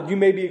God and you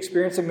may be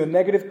experiencing the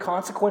negative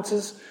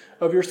consequences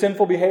of your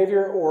sinful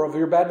behavior or of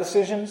your bad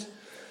decisions,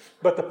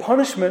 but the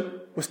punishment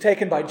was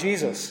taken by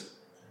Jesus.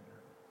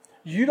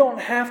 You don't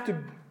have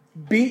to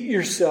beat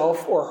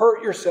yourself or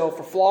hurt yourself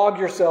or flog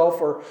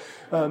yourself or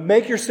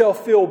make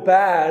yourself feel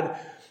bad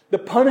The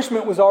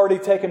punishment was already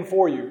taken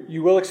for you.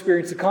 You will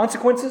experience the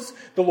consequences.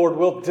 The Lord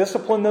will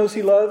discipline those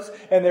He loves.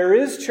 And there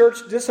is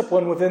church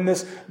discipline within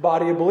this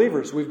body of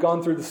believers. We've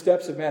gone through the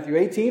steps of Matthew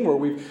 18 where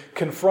we've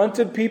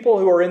confronted people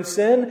who are in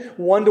sin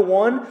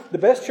one-to-one. The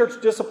best church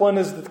discipline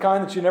is the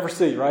kind that you never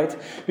see, right?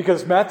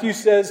 Because Matthew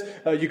says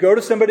you go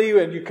to somebody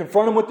and you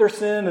confront them with their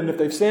sin. And if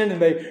they've sinned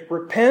and they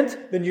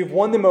repent, then you've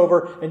won them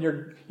over. And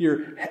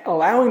you're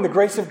allowing the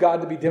grace of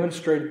God to be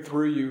demonstrated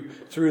through you,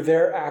 through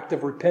their act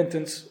of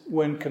repentance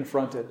when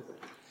confronted.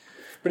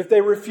 But if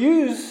they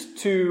refuse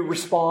to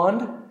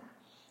respond,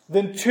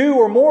 then 2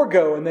 or more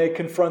go and they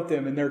confront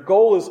them. And their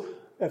goal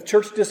of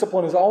church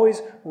discipline is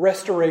always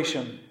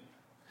restoration.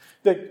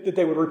 That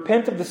they would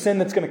repent of the sin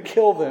that's going to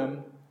kill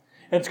them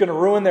and it's going to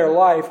ruin their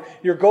life.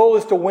 Your goal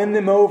is to win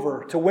them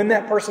over, to win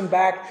that person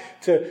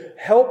back, to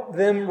help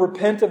them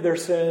repent of their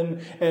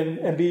sin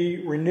and be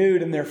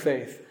renewed in their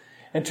faith.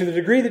 And to the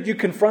degree that you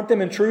confront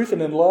them in truth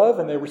and in love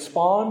and they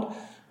respond,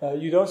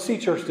 you don't see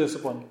church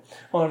discipline.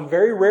 On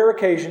very rare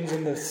occasions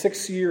in the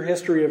 6-year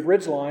history of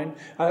Ridgeline,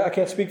 I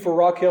can't speak for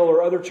Rock Hill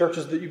or other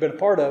churches that you've been a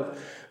part of,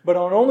 but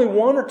on only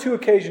 1 or 2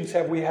 occasions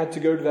have we had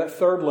to go to that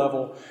 3rd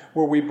level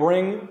where we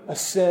bring a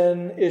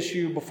sin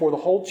issue before the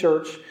whole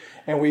church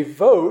and we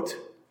vote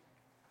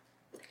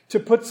to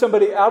put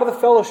somebody out of the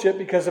fellowship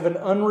because of an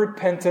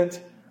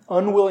unrepentant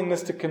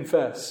unwillingness to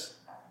confess.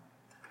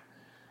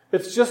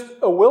 It's just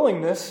a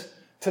willingness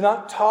to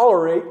not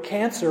tolerate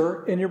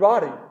cancer in your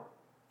body.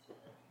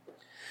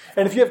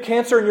 And if you have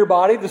cancer in your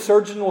body, the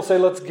surgeon will say,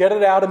 let's get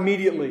it out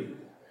immediately.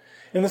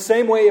 In the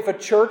same way, if a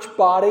church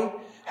body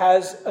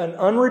has an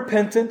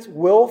unrepentant,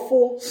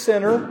 willful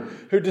sinner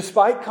who,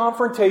 despite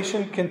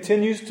confrontation,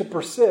 continues to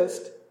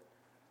persist,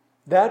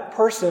 that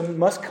person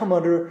must come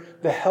under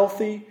the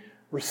healthy,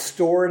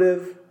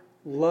 restorative,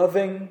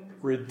 loving,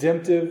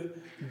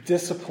 redemptive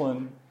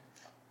discipline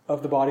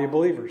of the body of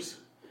believers.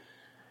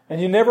 And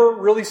you never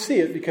really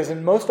see it because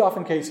in most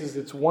often cases,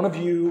 it's one of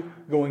you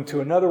going to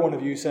another one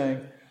of you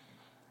saying,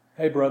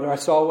 hey, brother, I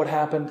saw what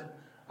happened.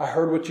 I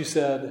heard what you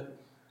said.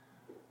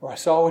 Or I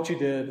saw what you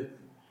did.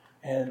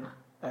 And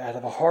out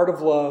of a heart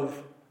of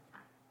love,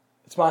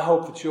 it's my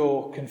hope that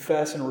you'll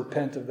confess and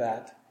repent of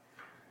that.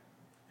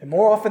 And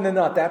more often than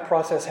not, that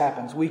process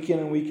happens week in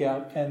and week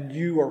out. And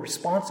you are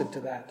responsive to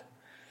that.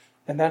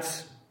 And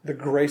that's the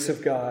grace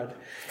of God.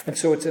 And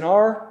so it's in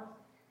our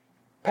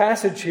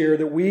passage here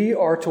that we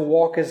are to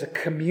walk as a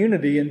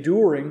community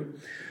enduring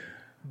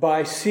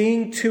by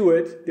seeing to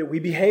it that we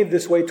behave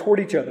this way toward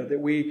each other, that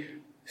we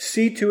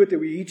see to it that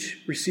we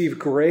each receive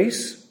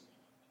grace.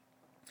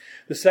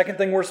 The second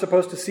thing we're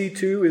supposed to see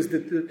to is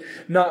that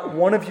not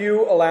one of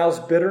you allows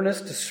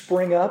bitterness to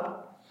spring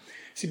up.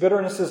 See,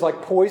 bitterness is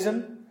like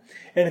poison.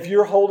 And if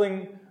you're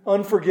holding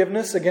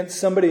unforgiveness against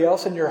somebody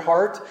else in your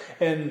heart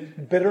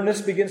and bitterness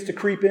begins to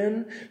creep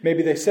in,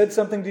 maybe they said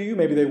something to you,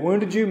 maybe they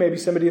wounded you, maybe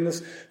somebody in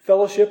this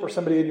fellowship or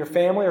somebody in your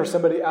family or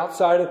somebody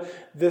outside of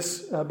this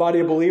body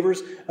of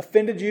believers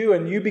offended you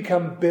and you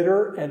become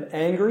bitter and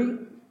angry.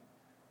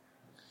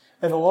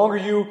 And the longer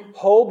you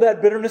hold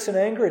that bitterness and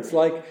anger, it's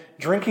like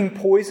drinking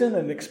poison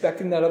and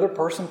expecting that other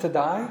person to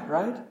die,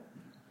 right?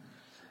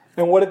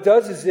 And what it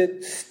does is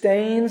it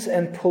stains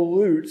and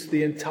pollutes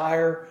the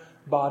entire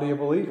body of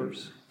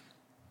believers.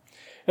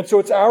 And so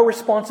it's our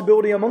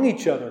responsibility among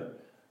each other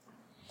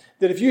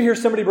that if you hear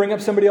somebody bring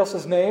up somebody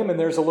else's name and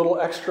there's a little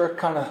extra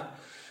kind of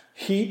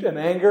heat and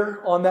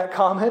anger on that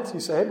comment, you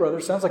say, hey, brother,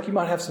 sounds like you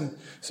might have some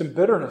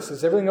bitterness.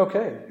 Is everything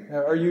okay?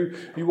 Are you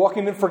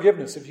walking in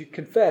forgiveness? If you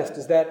confessed,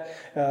 is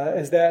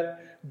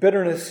that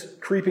bitterness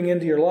creeping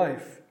into your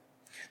life?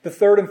 The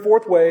third and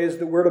fourth way is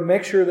that we're to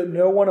make sure that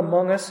no one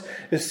among us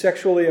is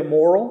sexually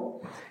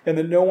immoral and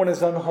that no one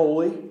is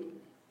unholy.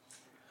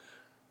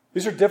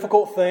 These are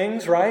difficult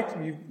things, right?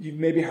 You've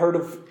maybe heard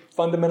of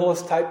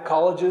fundamentalist type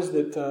colleges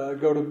that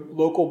go to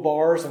local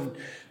bars and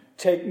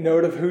take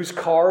note of whose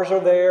cars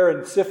are there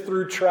and sift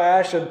through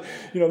trash. And,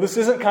 this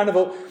isn't kind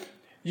of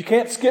you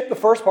can't skip the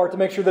first part to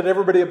make sure that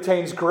everybody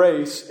obtains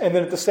grace. And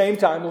then at the same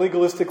time,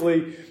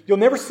 legalistically, you'll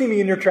never see me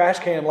in your trash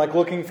can like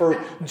looking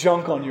for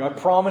junk on you. I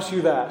promise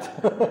you that.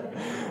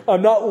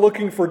 I'm not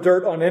looking for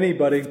dirt on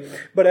anybody.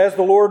 But as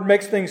the Lord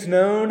makes things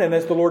known and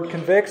as the Lord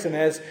convicts and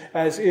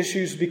as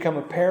issues become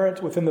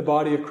apparent within the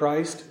body of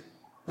Christ,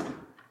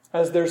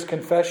 as there's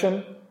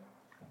confession,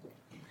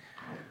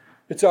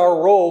 it's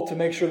our role to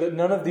make sure that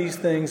none of these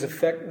things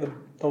affect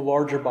the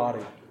larger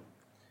body.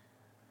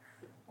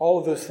 All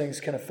of those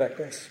things can affect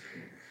us.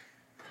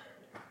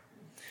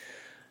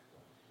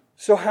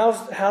 So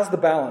how's the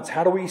balance?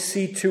 How do we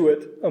see to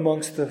it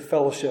amongst the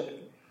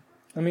fellowship?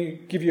 Let me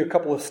give you a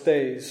couple of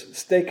stays.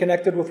 Stay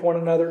connected with one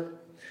another.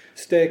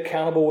 Stay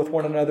accountable with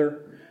one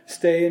another.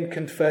 Stay in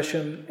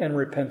confession and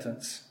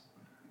repentance.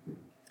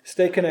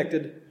 Stay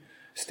connected.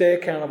 Stay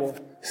accountable.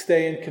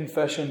 Stay in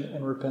confession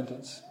and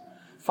repentance.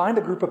 Find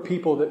a group of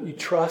people that you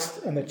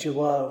trust and that you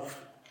love.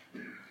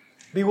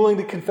 Be willing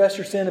to confess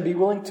your sin and be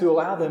willing to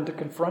allow them to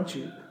confront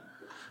you.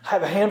 I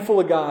have a handful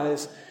of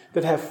guys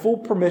that have full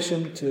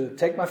permission to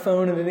take my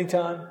phone at any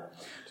time,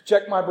 to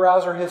check my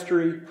browser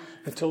history,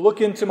 and to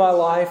look into my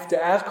life,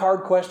 to ask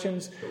hard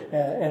questions.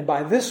 And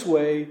by this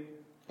way,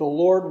 the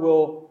Lord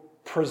will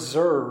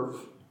preserve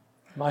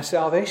my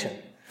salvation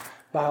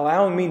by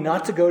allowing me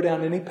not to go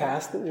down any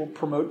path that will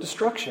promote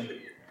destruction.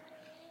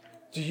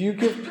 Do you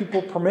give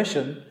people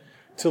permission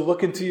to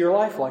look into your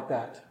life like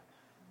that?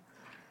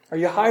 Are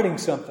you hiding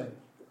something?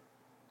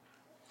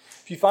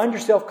 If you find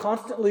yourself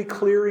constantly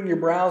clearing your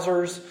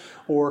browsers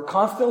or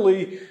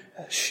constantly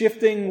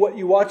shifting what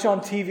you watch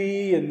on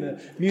TV and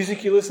the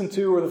music you listen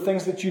to or the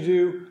things that you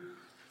do,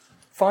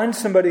 find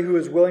somebody who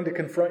is willing to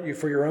confront you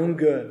for your own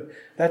good.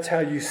 That's how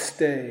you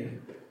stay.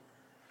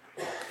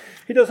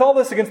 He does all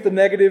this against the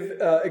negative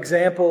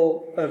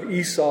example of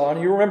Esau.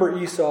 And you remember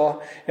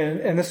Esau,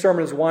 and this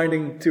sermon is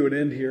winding to an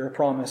end here, I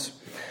promise.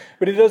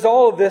 But he does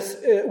all of this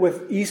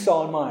with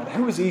Esau in mind.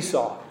 Who was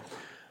Esau?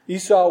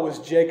 Esau was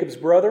Jacob's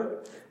brother.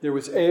 There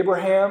was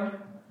Abraham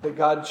that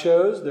God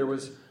chose. There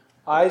was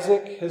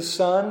Isaac, his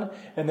son.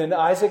 And then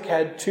Isaac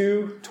had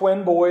two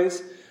twin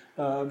boys,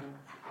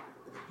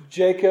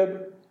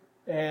 Jacob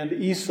and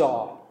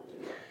Esau.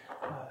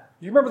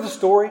 You remember the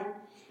story?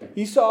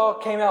 Esau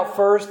came out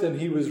first, and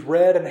he was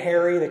red and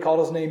hairy. They called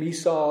his name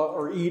Esau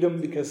or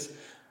Edom because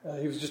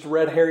he was just a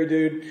red, hairy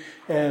dude.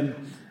 And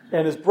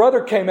his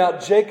brother came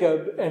out,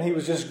 Jacob, and he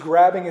was just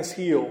grabbing his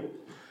heel.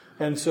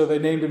 And so they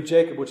named him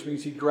Jacob, which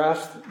means he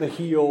grasped the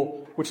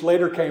heel, which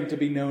later came to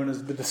be known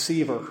as the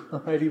deceiver.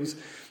 Right? He was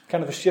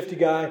kind of a shifty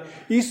guy.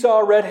 Esau,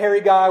 red,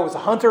 hairy guy, was a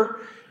hunter.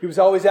 He was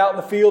always out in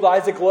the field.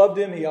 Isaac loved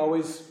him. He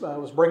always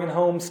was bringing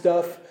home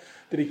stuff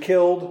that he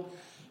killed.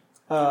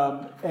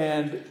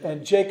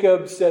 And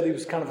Jacob said he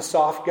was kind of a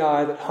soft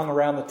guy that hung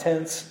around the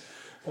tents,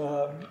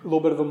 a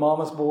little bit of a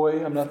mama's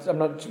boy. I'm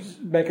not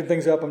making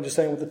things up. I'm just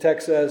saying what the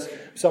text says,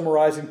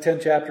 summarizing 10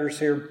 chapters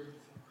here.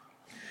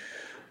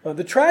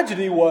 The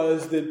tragedy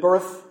was that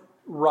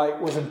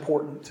birthright was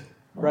important,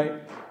 right?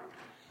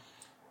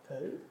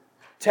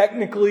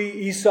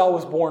 Technically, Esau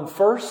was born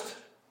first,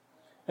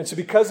 and so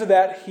because of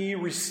that, he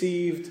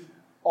received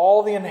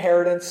all the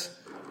inheritance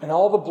and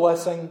all the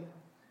blessing,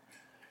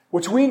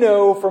 which we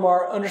know from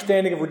our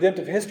understanding of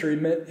redemptive history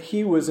meant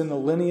he was in the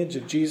lineage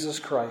of Jesus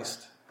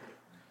Christ.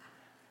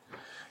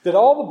 That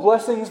all the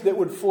blessings that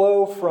would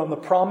flow from the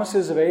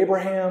promises of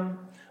Abraham,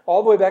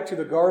 all the way back to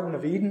the Garden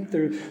of Eden,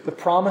 through the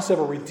promise of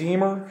a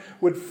Redeemer,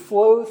 would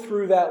flow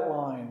through that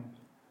line.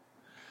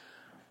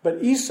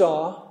 But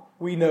Esau,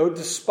 we know,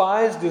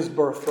 despised his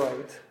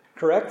birthright,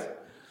 correct?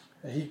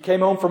 He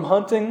came home from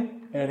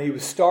hunting, and he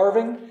was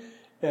starving,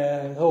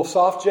 and little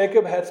soft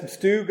Jacob had some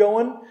stew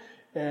going.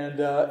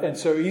 And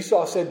so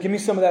Esau said, "Give me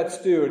some of that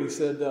stew." And he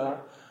said,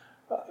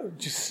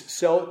 "Just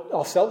sell it.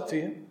 I'll sell it to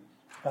you.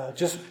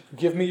 Just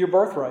give me your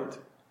birthright.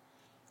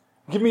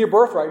 Give me your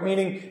birthright."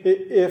 Meaning,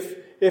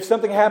 if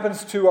something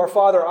happens to our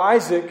father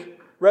Isaac,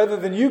 rather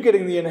than you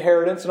getting the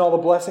inheritance and all the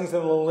blessings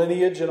and the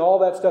lineage and all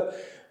that stuff,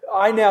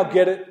 I now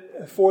get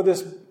it for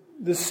this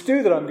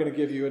stew that I'm going to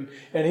give you.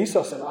 And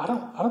Esau said, "I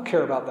don't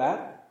care about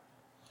that.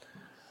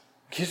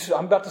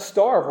 I'm about to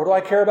starve. What do I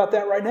care about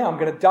that right now? I'm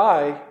going to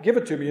die. Give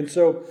it to me." And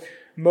so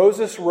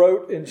Moses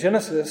wrote in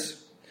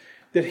Genesis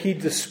that he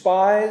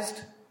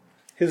despised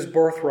his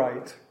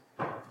birthright.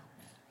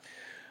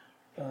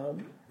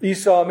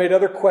 Esau made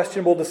other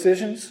questionable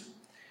decisions.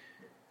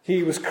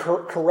 He was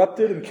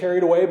corrupted and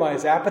carried away by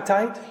his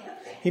appetite.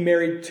 He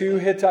married 2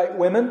 Hittite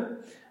women.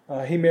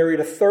 He married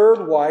a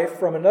third wife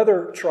from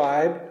another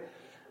tribe.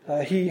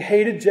 He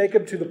hated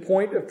Jacob to the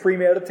point of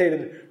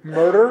premeditated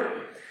murder.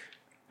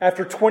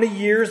 After 20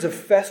 years of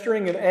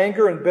festering in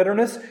anger and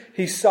bitterness,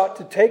 he sought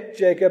to take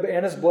Jacob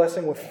and his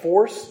blessing with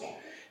force.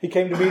 He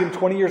came to meet him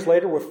 20 years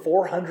later with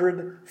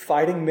 400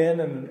 fighting men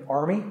and an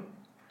army.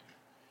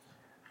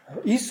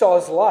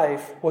 Esau's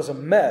life was a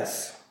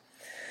mess.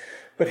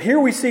 But here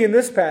we see in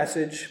this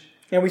passage,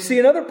 and we see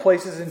in other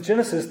places in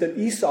Genesis, that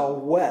Esau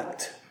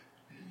wept.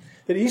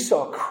 That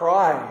Esau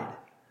cried.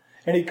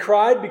 And he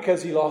cried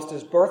because he lost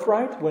his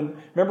birthright.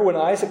 Remember when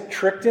Isaac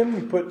tricked him?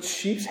 He put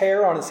sheep's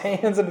hair on his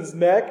hands and his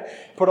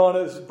neck, put on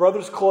his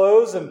brother's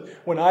clothes. And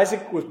when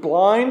Isaac was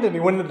blind and he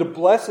wanted to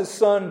bless his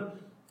son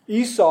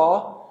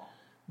Esau,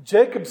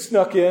 Jacob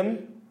snuck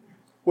in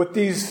with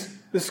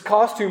this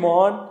costume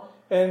on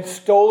and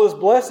stole his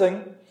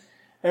blessing.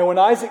 And when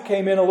Isaac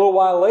came in a little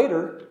while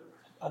later,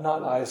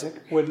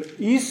 when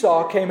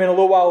Esau came in a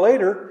little while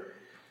later,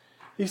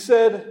 he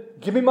said,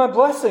 "Give me my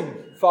blessing,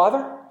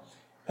 Father.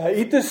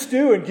 Eat this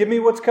stew and give me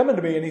what's coming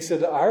to me." And he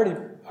said, I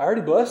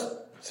already blessed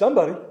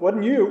somebody. It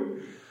wasn't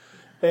you.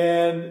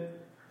 And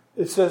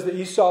it says that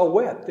Esau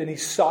wept and he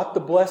sought the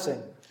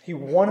blessing. He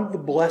wanted the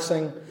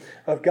blessing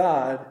of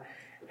God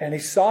and he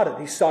sought it.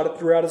 He sought it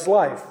throughout his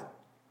life.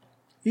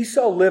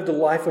 Esau lived a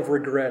life of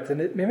regret. And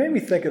it made me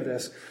think of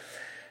this.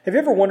 Have you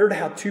ever wondered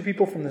how 2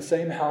 people from the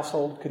same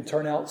household can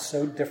turn out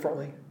so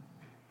differently?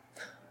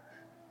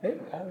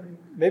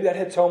 Maybe that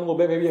hits home a little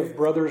bit. Maybe you have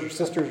brothers or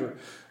sisters or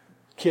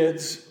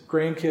kids,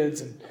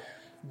 grandkids, and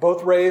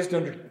both raised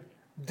under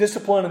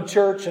discipline in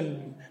church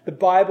and the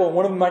Bible, and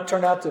one of them might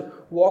turn out to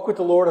walk with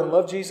the Lord and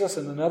love Jesus,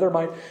 and another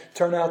might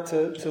turn out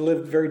to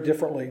live very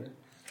differently.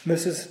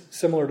 This is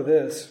similar to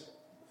this.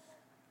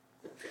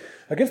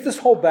 Against this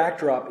whole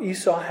backdrop,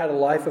 Esau had a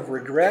life of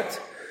regret,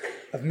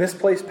 of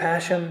misplaced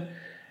passion,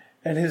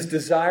 and his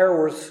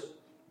desire was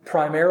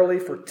primarily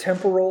for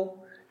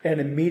temporal and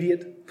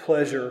immediate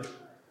pleasure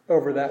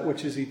over that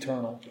which is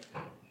eternal.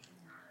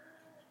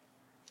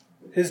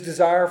 His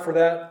desire for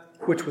that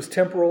which was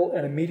temporal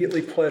and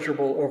immediately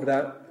pleasurable over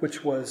that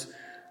which was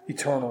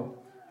eternal.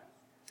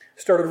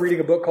 Started reading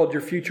a book called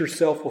Your Future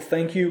Self Will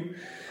Thank You.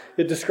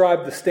 It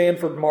described the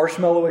Stanford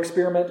marshmallow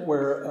experiment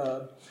where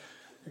a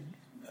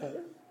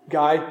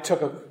guy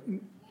took a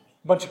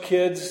bunch of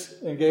kids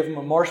and gave them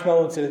a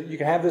marshmallow and said, you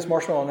can have this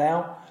marshmallow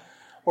now,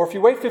 or if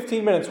you wait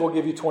 15 minutes, we'll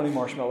give you 20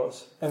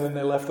 marshmallows. And then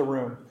they left the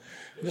room.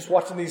 Just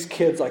watching these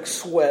kids like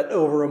sweat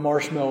over a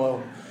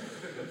marshmallow.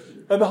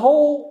 And the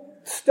whole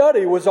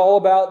study was all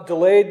about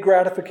delayed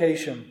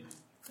gratification.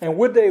 And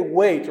would they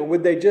wait, or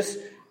would they just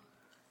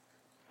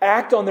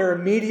act on their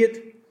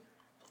immediate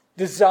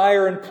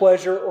desire and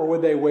pleasure, or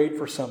would they wait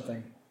for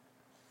something?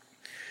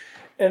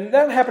 And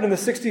that happened in the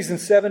 60s and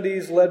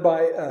 70s, led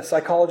by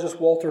psychologist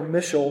Walter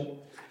Mischel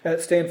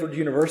at Stanford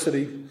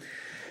University.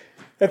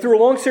 And through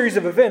a long series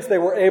of events, they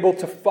were able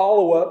to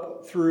follow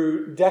up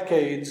through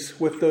decades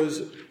with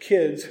those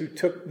kids who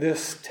took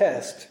this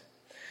test.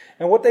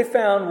 And what they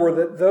found were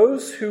that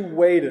those who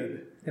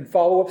waited in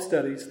follow-up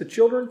studies, the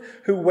children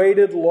who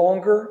waited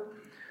longer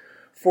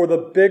for the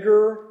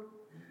bigger,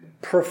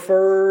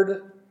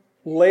 preferred,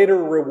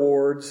 later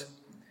rewards,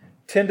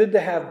 tended to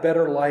have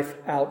better life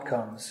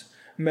outcomes,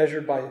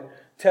 measured by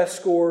test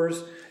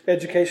scores,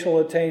 educational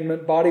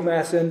attainment, body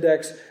mass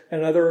index,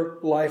 and other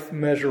life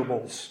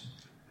measurables.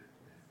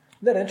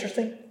 Isn't that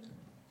interesting?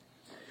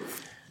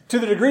 To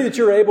the degree that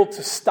you're able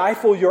to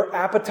stifle your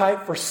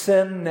appetite for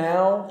sin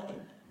now,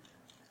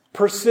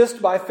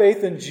 persist by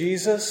faith in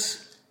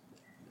Jesus,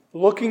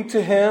 looking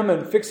to Him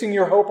and fixing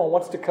your hope on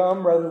what's to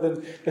come rather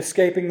than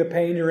escaping the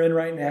pain you're in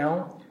right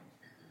now,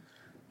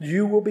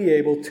 you will be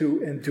able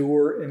to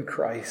endure in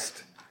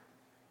Christ.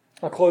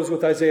 I'll close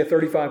with Isaiah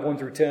 35, 1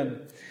 through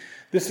 10.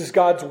 This is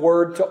God's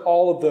word to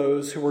all of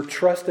those who were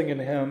trusting in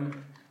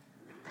Him,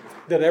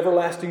 that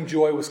everlasting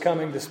joy was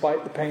coming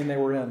despite the pain they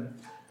were in.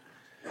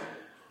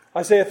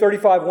 Isaiah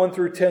 35, 1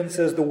 through 10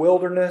 says, the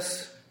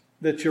wilderness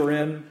that you're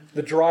in,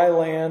 the dry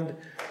land,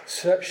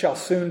 shall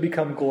soon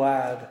become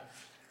glad.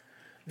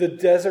 The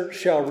desert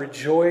shall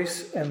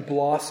rejoice and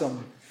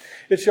blossom.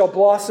 It shall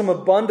blossom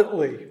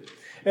abundantly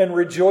and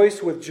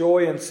rejoice with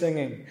joy and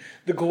singing.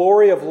 The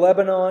glory of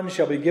Lebanon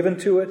shall be given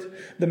to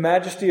it, the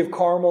majesty of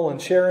Carmel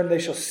and Sharon. They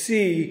shall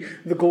see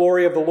the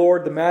glory of the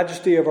Lord, the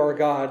majesty of our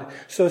God.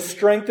 So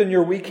strengthen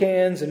your weak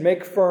hands and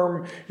make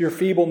firm your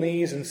feeble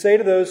knees, and say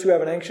to those who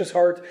have an anxious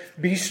heart,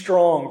 be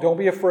strong, don't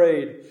be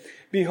afraid.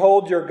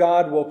 Behold, your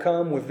God will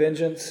come with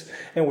vengeance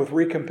and with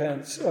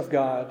recompense of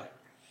God.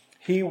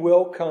 He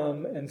will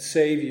come and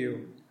save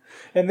you.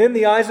 And then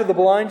the eyes of the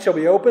blind shall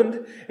be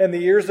opened, and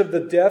the ears of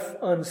the deaf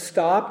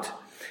unstopped.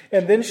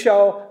 And then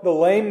shall the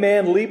lame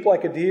man leap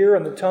like a deer,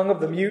 and the tongue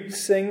of the mute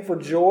sing for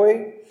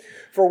joy.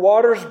 For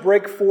waters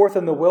break forth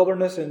in the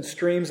wilderness, and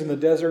streams in the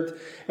desert,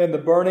 and the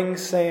burning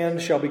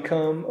sand shall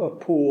become a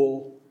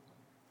pool,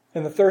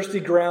 and the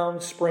thirsty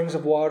ground springs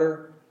of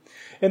water.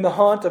 In the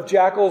haunt of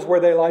jackals where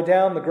they lie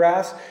down, the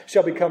grass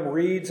shall become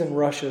reeds and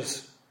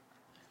rushes.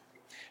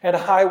 And a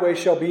highway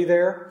shall be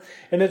there,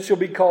 and it shall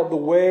be called the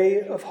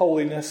way of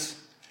holiness.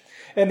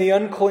 And the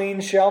unclean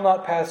shall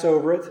not pass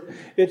over it.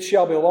 It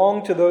shall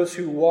belong to those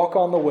who walk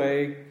on the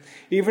way.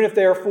 Even if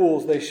they are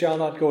fools, they shall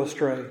not go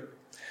astray.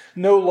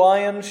 No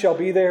lion shall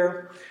be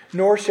there,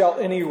 nor shall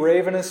any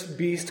ravenous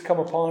beast come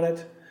upon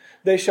it.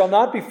 They shall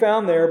not be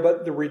found there,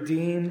 but the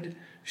redeemed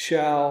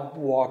shall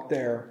walk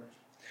there.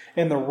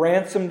 And the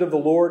ransomed of the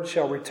Lord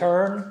shall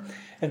return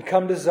and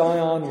come to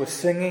Zion with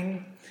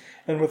singing.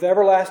 And with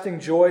everlasting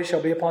joy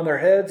shall be upon their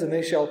heads, and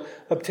they shall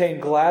obtain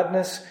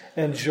gladness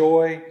and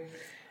joy.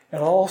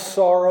 And all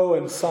sorrow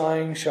and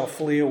sighing shall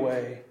flee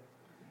away.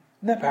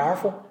 Isn't that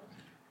powerful?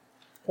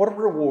 What a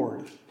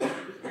reward.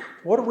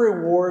 What a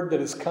reward that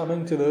is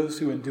coming to those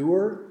who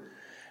endure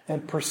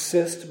and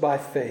persist by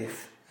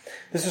faith.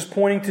 This is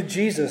pointing to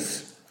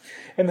Jesus.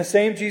 And the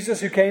same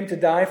Jesus who came to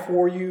die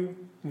for you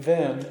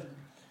then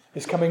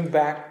is coming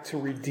back to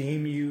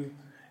redeem you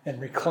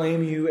and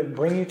reclaim you and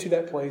bring you to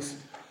that place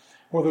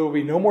where there will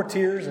be no more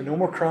tears and no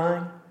more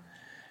crying.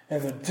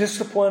 And the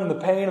discipline and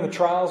the pain and the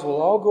trials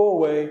will all go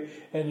away,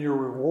 and your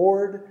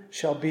reward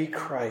shall be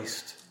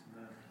Christ.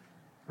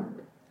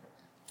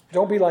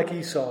 Don't be like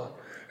Esau,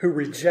 who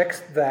rejects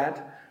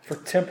that for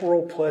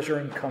temporal pleasure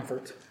and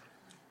comfort.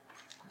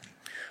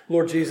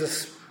 Lord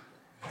Jesus,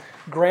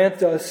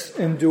 grant us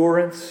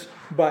endurance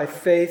by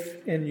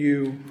faith in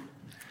you,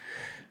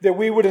 that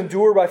we would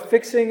endure by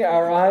fixing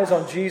our eyes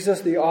on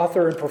Jesus, the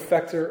author and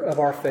perfecter of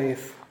our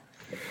faith.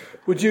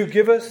 Would you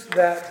give us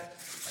that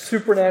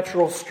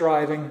supernatural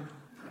striving,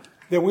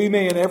 that we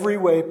may in every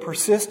way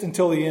persist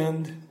until the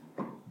end,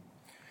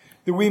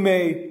 that we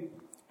may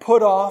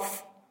put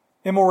off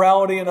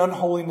immorality and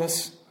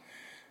unholiness,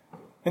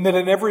 and that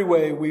in every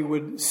way we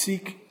would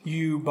seek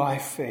you by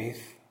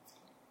faith.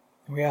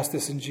 And we ask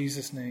this in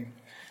Jesus' name.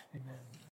 Amen.